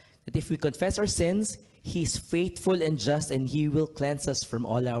says that if we confess our sins, He is faithful and just, and He will cleanse us from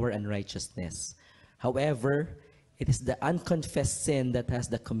all our unrighteousness. However, it is the unconfessed sin that has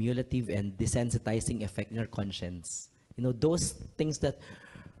the cumulative and desensitizing effect in our conscience. Those things that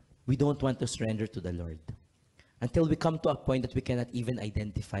we don't want to surrender to the Lord. Until we come to a point that we cannot even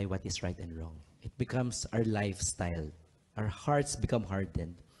identify what is right and wrong. It becomes our lifestyle. Our hearts become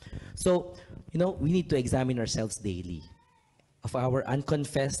hardened. So, we need to examine ourselves daily of our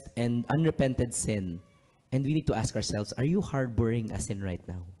unconfessed and unrepented sin. And we need to ask ourselves, are you harboring a sin right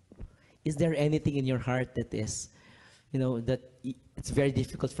now? Is there anything in your heart that is, that it's very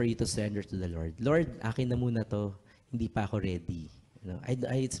difficult for you to surrender to the Lord? Lord, akin na muna to, hindi pa ako ready.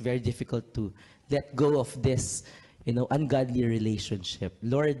 It's very difficult to let go of this, ungodly relationship.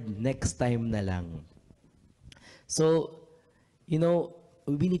 Lord, next time na lang. So,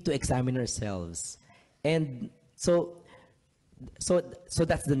 we need to examine ourselves. And so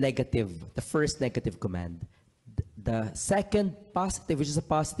that's the negative, the first negative command. The second positive, which is a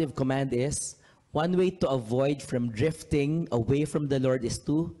positive command, is one way to avoid from drifting away from the Lord is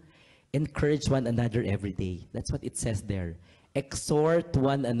to encourage one another every day. That's what it says there. Exhort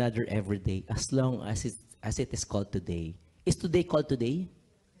one another every day, as long as it is called today. Is today called today?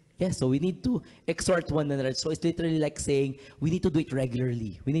 Yes, so we need to exhort one another. So it's literally like saying we need to do it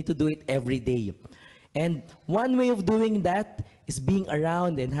regularly. We need to do it every day. And one way of doing that is being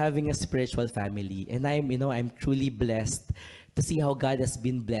around and having a spiritual family. And I'm truly blessed to see how God has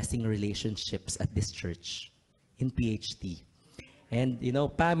been blessing relationships at this church in PHT. And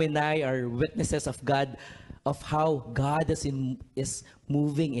Pam and I are witnesses of God, of how God is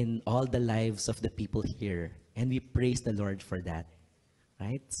moving in all the lives of the people here. And we praise the Lord for that.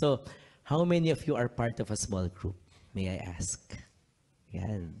 Right? So, how many of you are part of a small group? May I ask?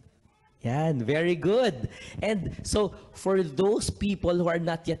 Yan. Yan, very good. And so, for those people who are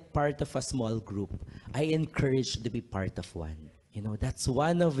not yet part of a small group, I encourage to be part of one. You know, that's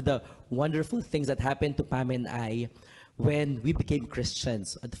one of the wonderful things that happened to Pam and I when we became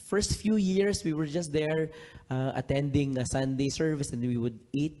Christians. The first few years, we were just there attending a Sunday service, and we would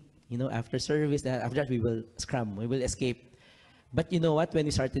eat, you know, after service. After that, we will scrum, we will escape. But you know what? When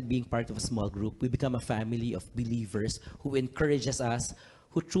we started being part of a small group, we become a family of believers who encourages us,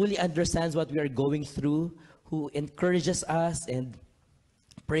 who truly understands what we are going through, who encourages us and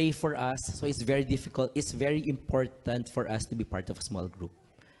pray for us. So it's very difficult. It's very important for us to be part of a small group.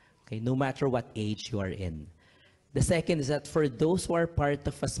 Okay, no matter what age you are in. The second is that for those who are part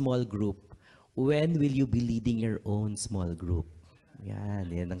of a small group, when will you be leading your own small group?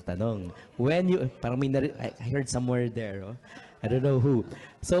 Yan ang tanong. When you, parang I heard somewhere there, oh? I don't know who.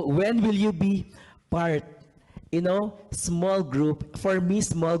 So when will you be part, you know, small group? For me,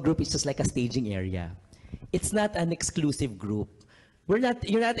 small group is just like a staging area. It's not an exclusive group.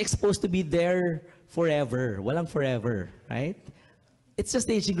 You're not exposed to be there forever. Walang forever, right? It's a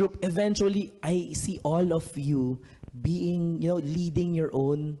staging group. Eventually, I see all of you being, you know, leading your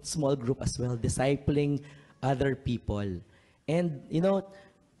own small group as well, discipling other people. And, you know,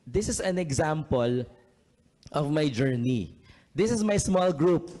 this is an example of my journey. This is my small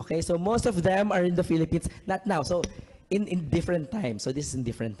group, okay? So most of them are in the Philippines, not now. So in different times. So this is in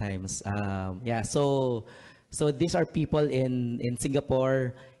different times. Yeah, so these are people in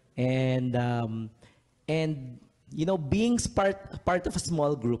Singapore, and you know, being part of a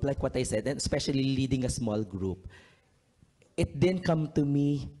small group, like what I said, and especially leading a small group, it didn't come to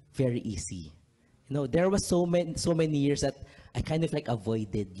me very easy. You know, there was so many years that I kind of like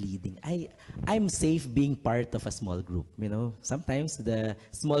avoided leading. I'm safe being part of a small group. You know, sometimes the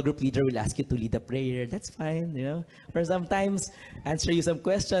small group leader will ask you to lead a prayer. That's fine. You know, or sometimes answer you some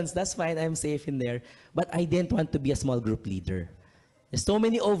questions. That's fine. I'm safe in there. But I didn't want to be a small group leader. There's so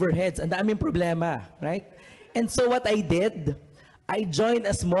many overheads. Ang daming problema, right? And so what I did, I joined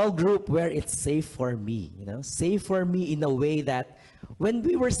a small group where it's safe for me. You know, safe for me in a way that when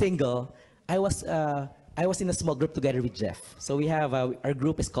we were single, I was in a small group together with Jeff. So we have our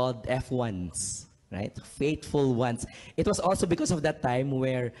group is called F1s, right? Faithful Ones. It was also because of that time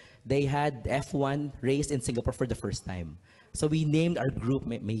where they had F1 race in Singapore for the first time. So we named our group,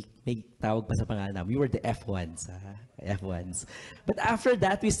 may tawag pa sa pangalan namin. We were the F1s. F1s. But after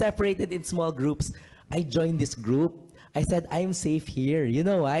that, we separated in small groups. I joined this group. I said, I'm safe here. You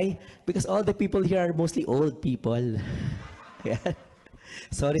know why? Because all the people here are mostly old people. Yeah.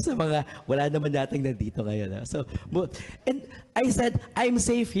 Sorry sa mga wala naman nating nandito ngayon. So, and I said, I'm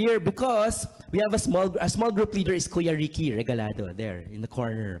safe here because we have a small group leader is Kuya Ricky Regalado there in the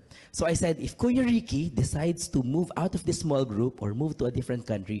corner. So I said, if Kuya Ricky decides to move out of this small group or move to a different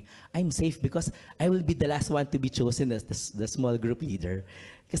country, I'm safe because I will be the last one to be chosen as the small group leader.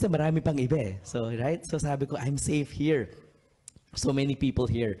 Kasi marami pang iba eh. So, right? So sabi ko, I'm safe here. So many people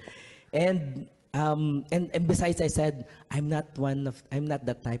here. And besides, I said, I'm not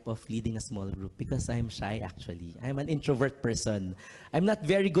that type of leading a small group because I'm shy actually. I'm an introvert person. I'm not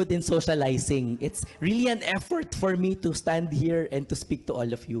very good in socializing. It's really an effort for me to stand here and to speak to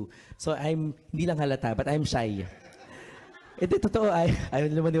all of you. So hindi lang halata, but I'm shy. Ito totoo,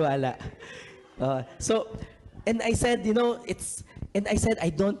 ayaw naman maniwala. And I said, you know, I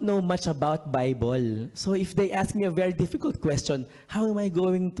don't know much about Bible. So if they ask me a very difficult question, how am I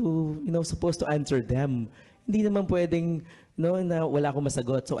going to, you know, supposed to answer them? Hindi naman pwedeng, you know, na wala akong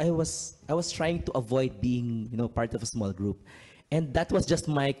masagot. So I was trying to avoid being, you know, part of a small group. And that was just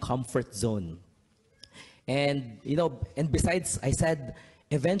my comfort zone. And, you know, and besides, I said,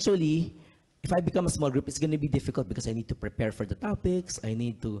 eventually, if I become a small group, it's going to be difficult because I need to prepare for the topics. I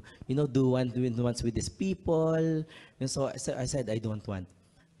need to, you know, do ones with these people. And so I said, I don't want.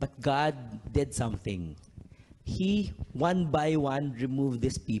 But God did something. He, one by one, removed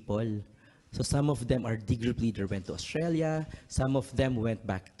these people. So some of them, our D group leader went to Australia. Some of them went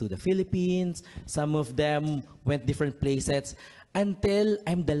back to the Philippines. Some of them went different places until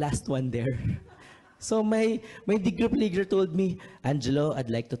I'm the last one there. So my D group leader told me, Angelo,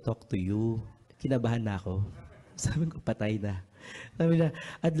 I'd like to talk to you. Kinabahan na ako. Sabi ko, patay na. Sabi na,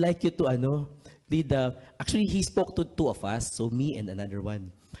 I'd like you to lead the, actually he spoke to two of us, so me and another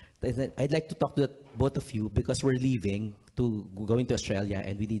one. I'd like to talk to both of you because we're leaving to going to Australia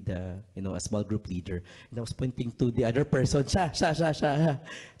and we need a small group leader. And I was pointing to the other person. Siya.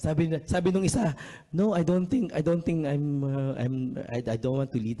 Sabi nung isa, no, I don't think I don't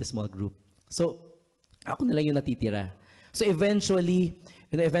want to lead the small group. So ako na lang yung natitira. So eventually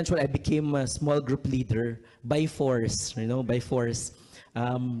I became a small group leader by force, by force.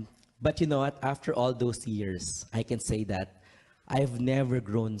 But you know what? After all those years, I can say that I've never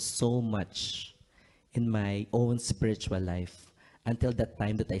grown so much in my own spiritual life until that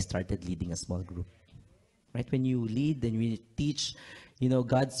time that I started leading a small group. Right? When you lead and you teach,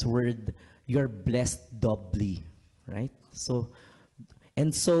 God's word, you're blessed doubly. Right?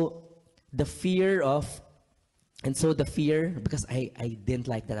 And so the fear of, the fear, because I didn't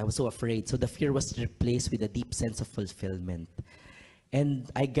like that, I was so afraid. So the fear was replaced with a deep sense of fulfillment.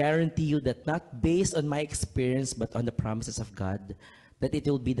 And I guarantee you that not based on my experience, but on the promises of God, that it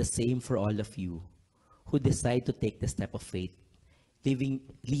will be the same for all of you who decide to take the step of faith,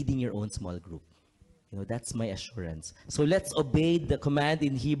 leading your own small group. That's my assurance. So let's obey the command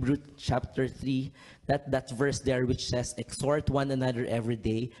in Hebrew chapter 3, that verse there which says, exhort one another every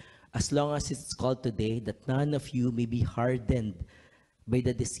day, as long as it's called today, that none of you may be hardened by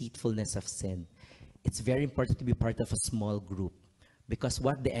the deceitfulness of sin. It's very important to be part of a small group, because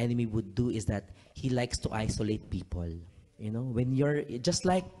what the enemy would do is that he likes to isolate people. When you're just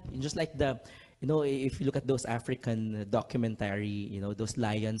like the, if you look at those African documentary, those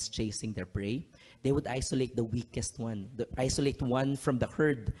lions chasing their prey, they would isolate the weakest one, isolate one from the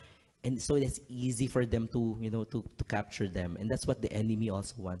herd, and so it's easy for them to, to capture them. And that's what the enemy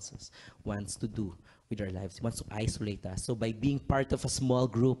also wants to do with our lives. He wants to isolate us. So by being part of a small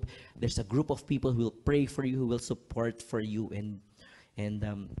group, there's a group of people who will pray for you, who will support for you,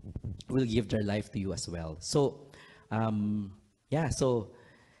 and will give their life to you as well. So, so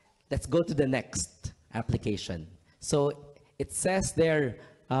let's go to the next application. So it says there,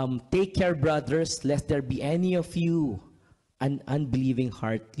 take care, brothers, lest there be any of you an unbelieving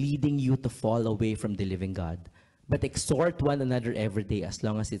heart leading you to fall away from the living God. But exhort one another every day, as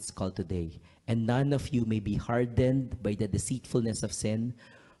long as it's called today, and none of you may be hardened by the deceitfulness of sin.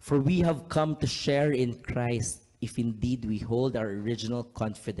 For we have come to share in Christ, if indeed we hold our original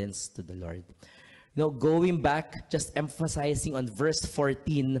confidence to the Lord. Going back, just emphasizing on verse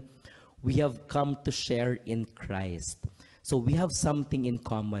 14, we have come to share in Christ. So we have something in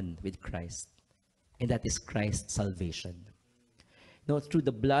common with Christ, and that is Christ's salvation. Through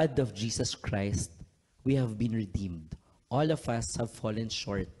the blood of Jesus Christ, we have been redeemed. All of us have fallen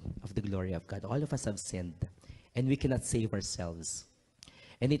short of the glory of God. All of us have sinned, and we cannot save ourselves.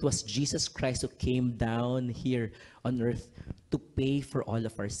 And it was Jesus Christ who came down here on earth to pay for all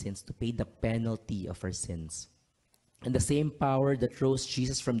of our sins, to pay the penalty of our sins. And the same power that rose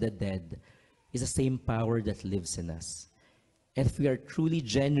Jesus from the dead is the same power that lives in us. And if we are truly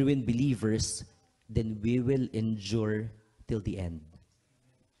genuine believers, then we will endure till the end.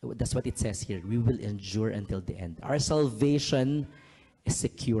 That's what it says here. We will endure until the end. Our salvation is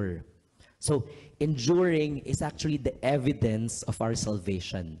secure. So enduring is actually the evidence of our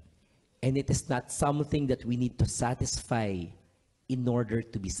salvation. And it is not something that we need to satisfy in order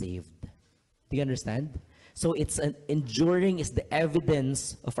to be saved. Do you understand? So enduring is the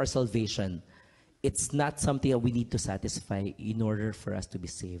evidence of our salvation. It's not something that we need to satisfy in order for us to be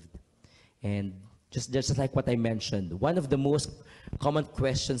saved. And just like what I mentioned, one of the most common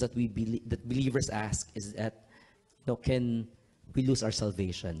questions that that believers ask is that, can we lose our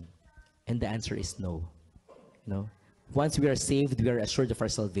salvation? And the answer is no. Once we are saved, we are assured of our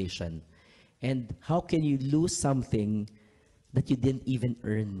salvation. And how can you lose something that you didn't even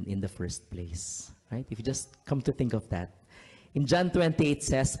earn in the first place? Right? If you just come to think of that. In John 20, it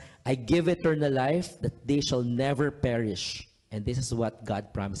says, I give eternal life that they shall never perish. And this is what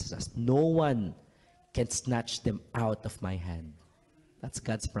God promises us. No one can snatch them out of my hand. That's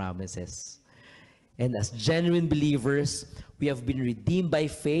God's promises. And as genuine believers, we have been redeemed by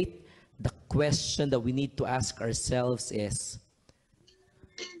faith. The question that we need to ask ourselves is,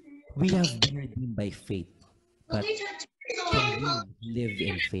 we have been redeemed by faith, but can we live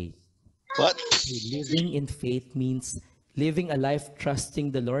in faith? What? So living in faith means living a life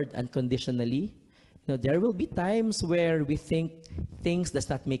trusting the Lord unconditionally. There will be times where we think things does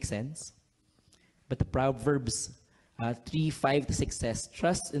not make sense. But the Proverbs 3:5-6 says,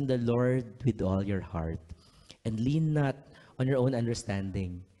 trust in the Lord with all your heart and lean not on your own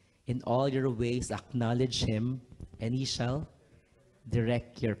understanding. In all your ways acknowledge Him, and He shall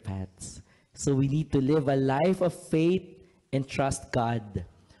direct your paths. So we need to live a life of faith and trust God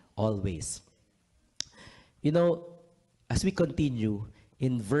always. As we continue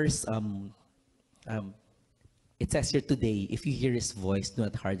in verse, it says here today, if you hear His voice, do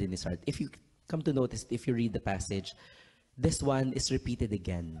not harden his heart. If you come to notice, if you read the passage, this one is repeated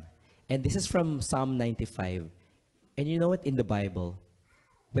again. And this is from Psalm 95. And you know what? In the Bible,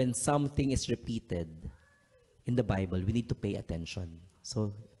 when something is repeated in the Bible, we need to pay attention.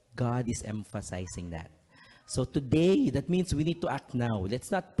 So God is emphasizing that. So today, that means we need to act now.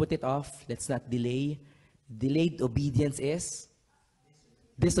 Let's not put it off. Let's not delay. Delayed obedience is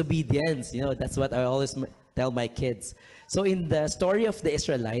disobedience. That's what I always tell my kids. So in the story of the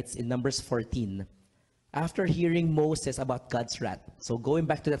Israelites in Numbers 14, after hearing Moses about God's wrath, so going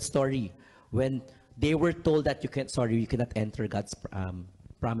back to that story, when they were told that you cannot enter God's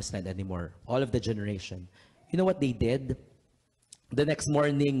promised land anymore, all of the generation. You know what they did? The next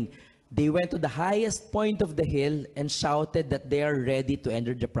morning, they went to the highest point of the hill and shouted that they are ready to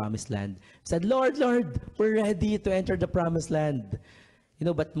enter the promised land. Said, Lord, Lord, we're ready to enter the promised land.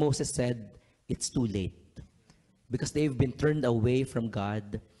 But Moses said, it's too late because they've been turned away from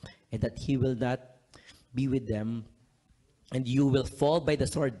God and that He will not be with them and you will fall by the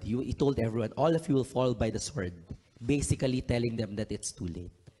sword. He told everyone, all of you will fall by the sword, basically telling them that it's too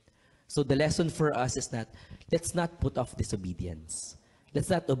late. So the lesson for us is that let's not put off disobedience. Let's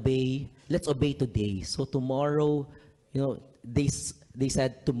obey today. So tomorrow, they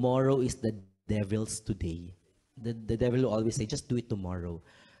said tomorrow is the devil's today. The devil will always say, just do it tomorrow.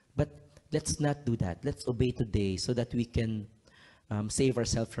 But let's not do that. Let's obey today so that we can save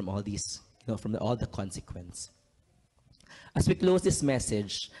ourselves from all these, from all the consequence. As we close this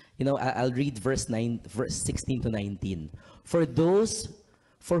message, I'll read verse 16 to 19. For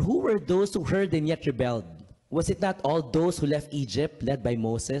who were those who heard and yet rebelled? Was it not all those who left Egypt, led by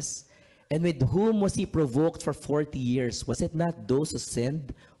Moses? And with whom was he provoked for 40 years? Was it not those who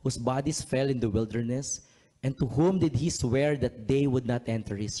sinned, whose bodies fell in the wilderness? And to whom did he swear that they would not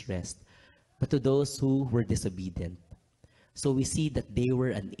enter his rest? But to those who were disobedient. So we see that they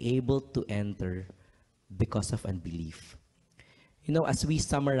were unable to enter because of unbelief. As we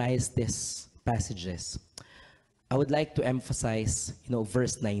summarize these passages, I would like to emphasize,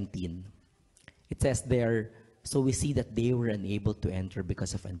 verse 19. It says there, so we see that they were unable to enter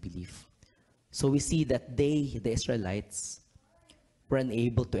because of unbelief. So we see that the Israelites, were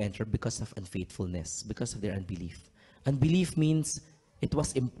unable to enter because of unfaithfulness, because of their unbelief. Unbelief means it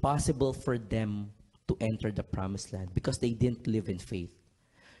was impossible for them to enter the promised land because they didn't live in faith.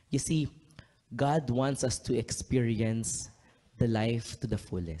 You see, God wants us to experience the life to the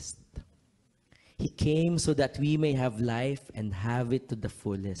fullest. He came so that we may have life and have it to the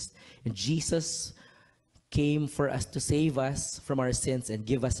fullest. And Jesus came for us to save us from our sins and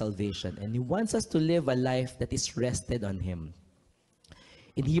give us salvation. And He wants us to live a life that is rested on Him.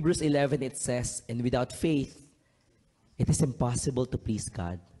 In Hebrews 11, it says, and without faith, it is impossible to please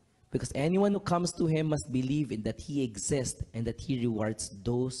God. Because anyone who comes to Him must believe in that He exists and that He rewards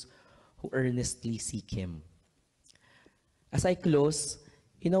those who earnestly seek Him. As I close,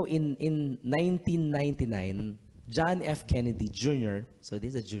 in 1999, John F. Kennedy Jr., so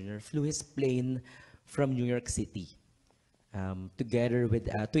this is a junior, flew his plane from New York City together with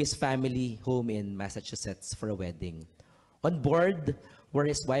to his family home in Massachusetts for a wedding. On board were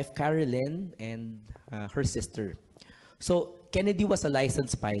his wife Carolyn and her sister. So Kennedy was a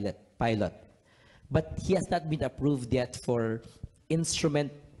licensed pilot, but he has not been approved yet for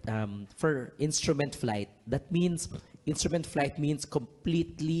instrument flight. That means instrument flight means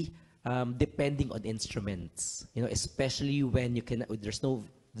completely depending on instruments. Especially when there's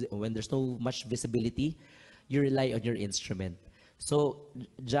no much visibility, you rely on your instrument. So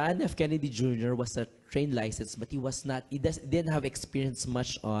John F. Kennedy Jr. was a trained license, but he didn't have experience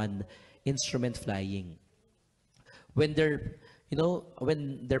much on instrument flying. When their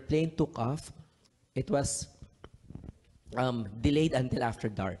plane took off, it was delayed until after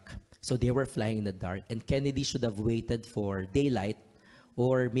dark. So they were flying in the dark, and Kennedy should have waited for daylight,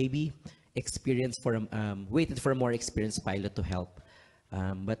 or maybe waited for a more experienced pilot to help.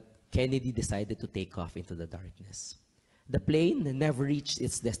 But Kennedy decided to take off into the darkness. The plane never reached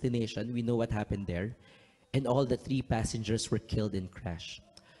its destination. We know what happened there. And all the 3 passengers were killed in crash.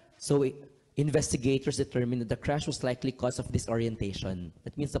 So investigators determined that the crash was likely cause of disorientation.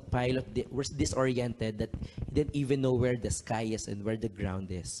 That means the pilot was disoriented, that he didn't even know where the sky is and where the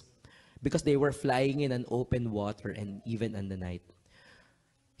ground is, because they were flying in an open water and even in the night.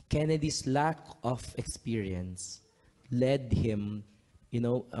 Kennedy's lack of experience led him,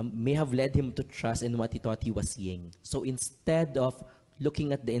 may have led him to trust in what he thought he was seeing. So instead of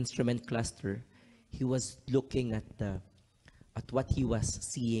looking at the instrument cluster, he was looking at what he was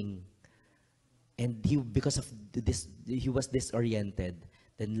seeing. And because of this, he was disoriented.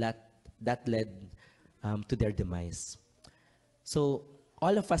 Then that led to their demise. So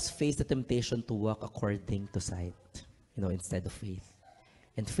all of us face the temptation to walk according to sight, instead of faith.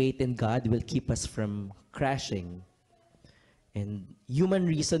 And faith in God will keep us from crashing. And human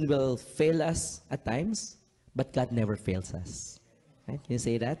reason will fail us at times, but God never fails us. Right? Can you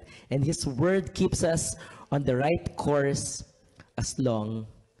say that? And His word keeps us on the right course as long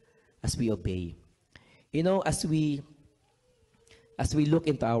as we obey. You know, as we look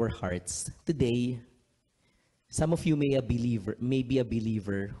into our hearts today, some of you may be a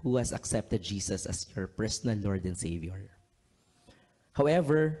believer who has accepted Jesus as your personal Lord and Savior.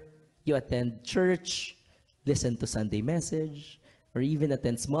 However, you attend church, listen to Sunday message, or even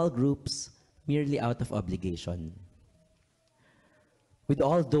attend small groups merely out of obligation. With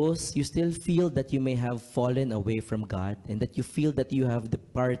all those, you still feel that you may have fallen away from God and that you feel that you have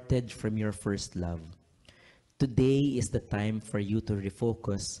departed from your first love. Today is the time for you to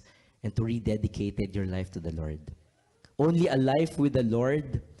refocus and to rededicate your life to the Lord. Only a life with the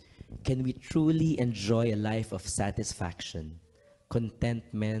Lord can we truly enjoy a life of satisfaction,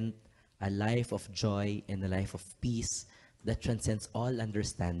 contentment, a life of joy, and a life of peace that transcends all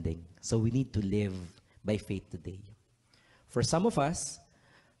understanding. So we need to live by faith today. For some of us,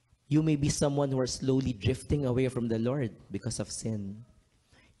 you may be someone who are slowly drifting away from the Lord because of sin.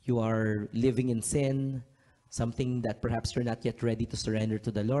 You are living in sin, something that perhaps you're not yet ready to surrender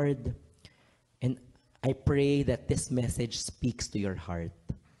to the Lord. And I pray that this message speaks to your heart.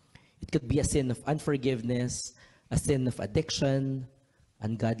 It could be a sin of unforgiveness, a sin of addiction,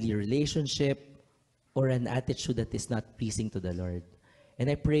 ungodly relationship, or an attitude that is not pleasing to the Lord. And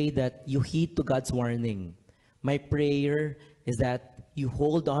I pray that you heed to God's warning. My prayer is that you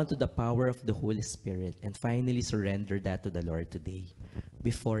hold on to the power of the Holy Spirit and finally surrender that to the Lord today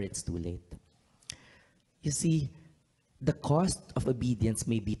before it's too late. You see, the cost of obedience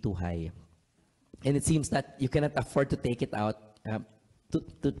may be too high. And it seems that you cannot afford to take it out,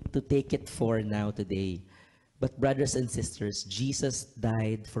 to take it for now today. But brothers and sisters, Jesus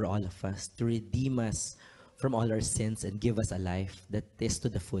died for all of us to redeem us from all our sins and give us a life that is to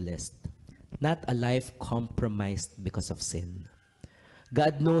the fullest. Not a life compromised because of sin.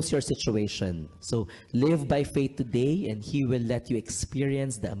 God knows your situation. So live by faith today and He will let you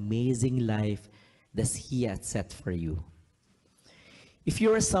experience the amazing life that He has set for you. If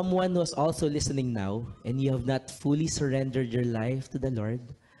you are someone who is also listening now and you have not fully surrendered your life to the Lord,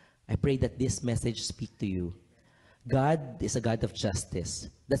 I pray that this message speak to you. God is a God of justice.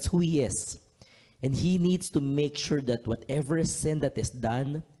 That's who He is. And He needs to make sure that whatever sin that is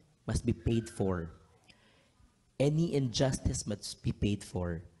done must be paid for. Any injustice must be paid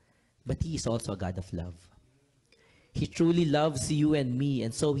for. But He is also a God of love. He truly loves you and me,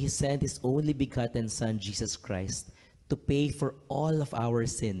 and so He sent His only begotten Son, Jesus Christ, to pay for all of our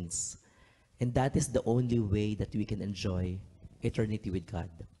sins. And that is the only way that we can enjoy eternity with God.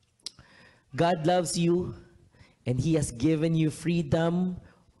 God loves you, and He has given you freedom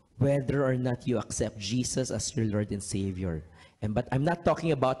whether or not you accept Jesus as your Lord and Savior. But I'm not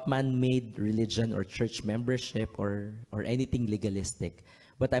talking about man-made religion or church membership or anything legalistic.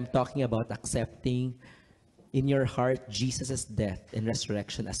 But I'm talking about accepting in your heart Jesus' death and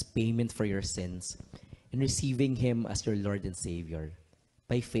resurrection as payment for your sins and receiving Him as your Lord and Savior.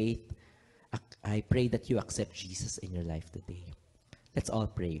 By faith, I pray that you accept Jesus in your life today. Let's all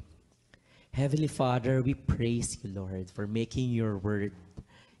pray. Heavenly Father, we praise you, Lord, for making your word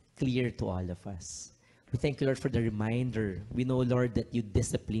clear to all of us. We thank you, Lord, for the reminder. We know, Lord, that you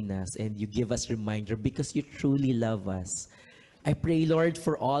discipline us and you give us reminder because you truly love us. I pray, Lord,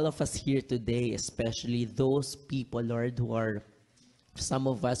 for all of us here today, especially those people, Lord, who are some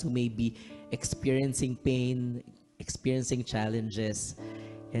of us who may be experiencing pain, experiencing challenges,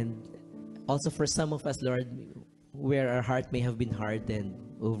 and also for some of us, Lord, where our heart may have been hardened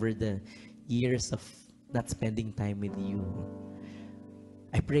over the years of not spending time with you.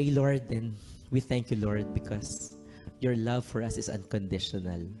 I pray, Lord, and we thank you, Lord, because your love for us is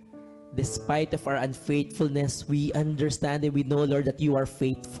unconditional. Despite of our unfaithfulness, we understand and we know, Lord, that you are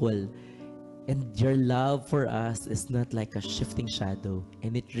faithful. And your love for us is not like a shifting shadow,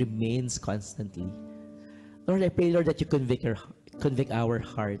 and it remains constantly. Lord, I pray, Lord, that you convict our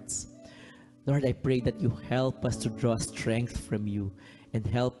hearts. Lord, I pray that you help us to draw strength from you and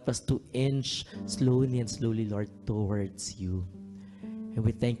help us to inch slowly and slowly, Lord, towards you. And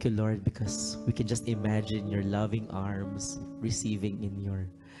we thank you, Lord, because we can just imagine your loving arms receiving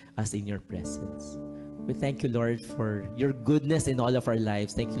us in your presence. We thank you, Lord, for your goodness in all of our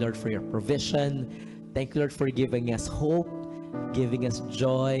lives. Thank you, Lord, for your provision. Thank you, Lord, for giving us hope, giving us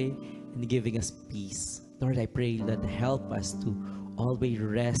joy, and giving us peace. Lord, I pray that help us to always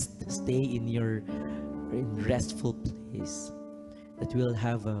rest, stay in your restful place, that we'll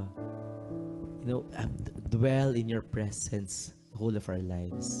have dwell in your presence the whole of our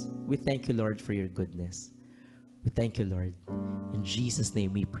lives. We thank you, Lord, for your goodness. We thank you, Lord. In Jesus'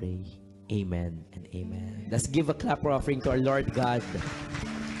 name we pray. Amen and amen. Let's give a clap offering to our Lord God.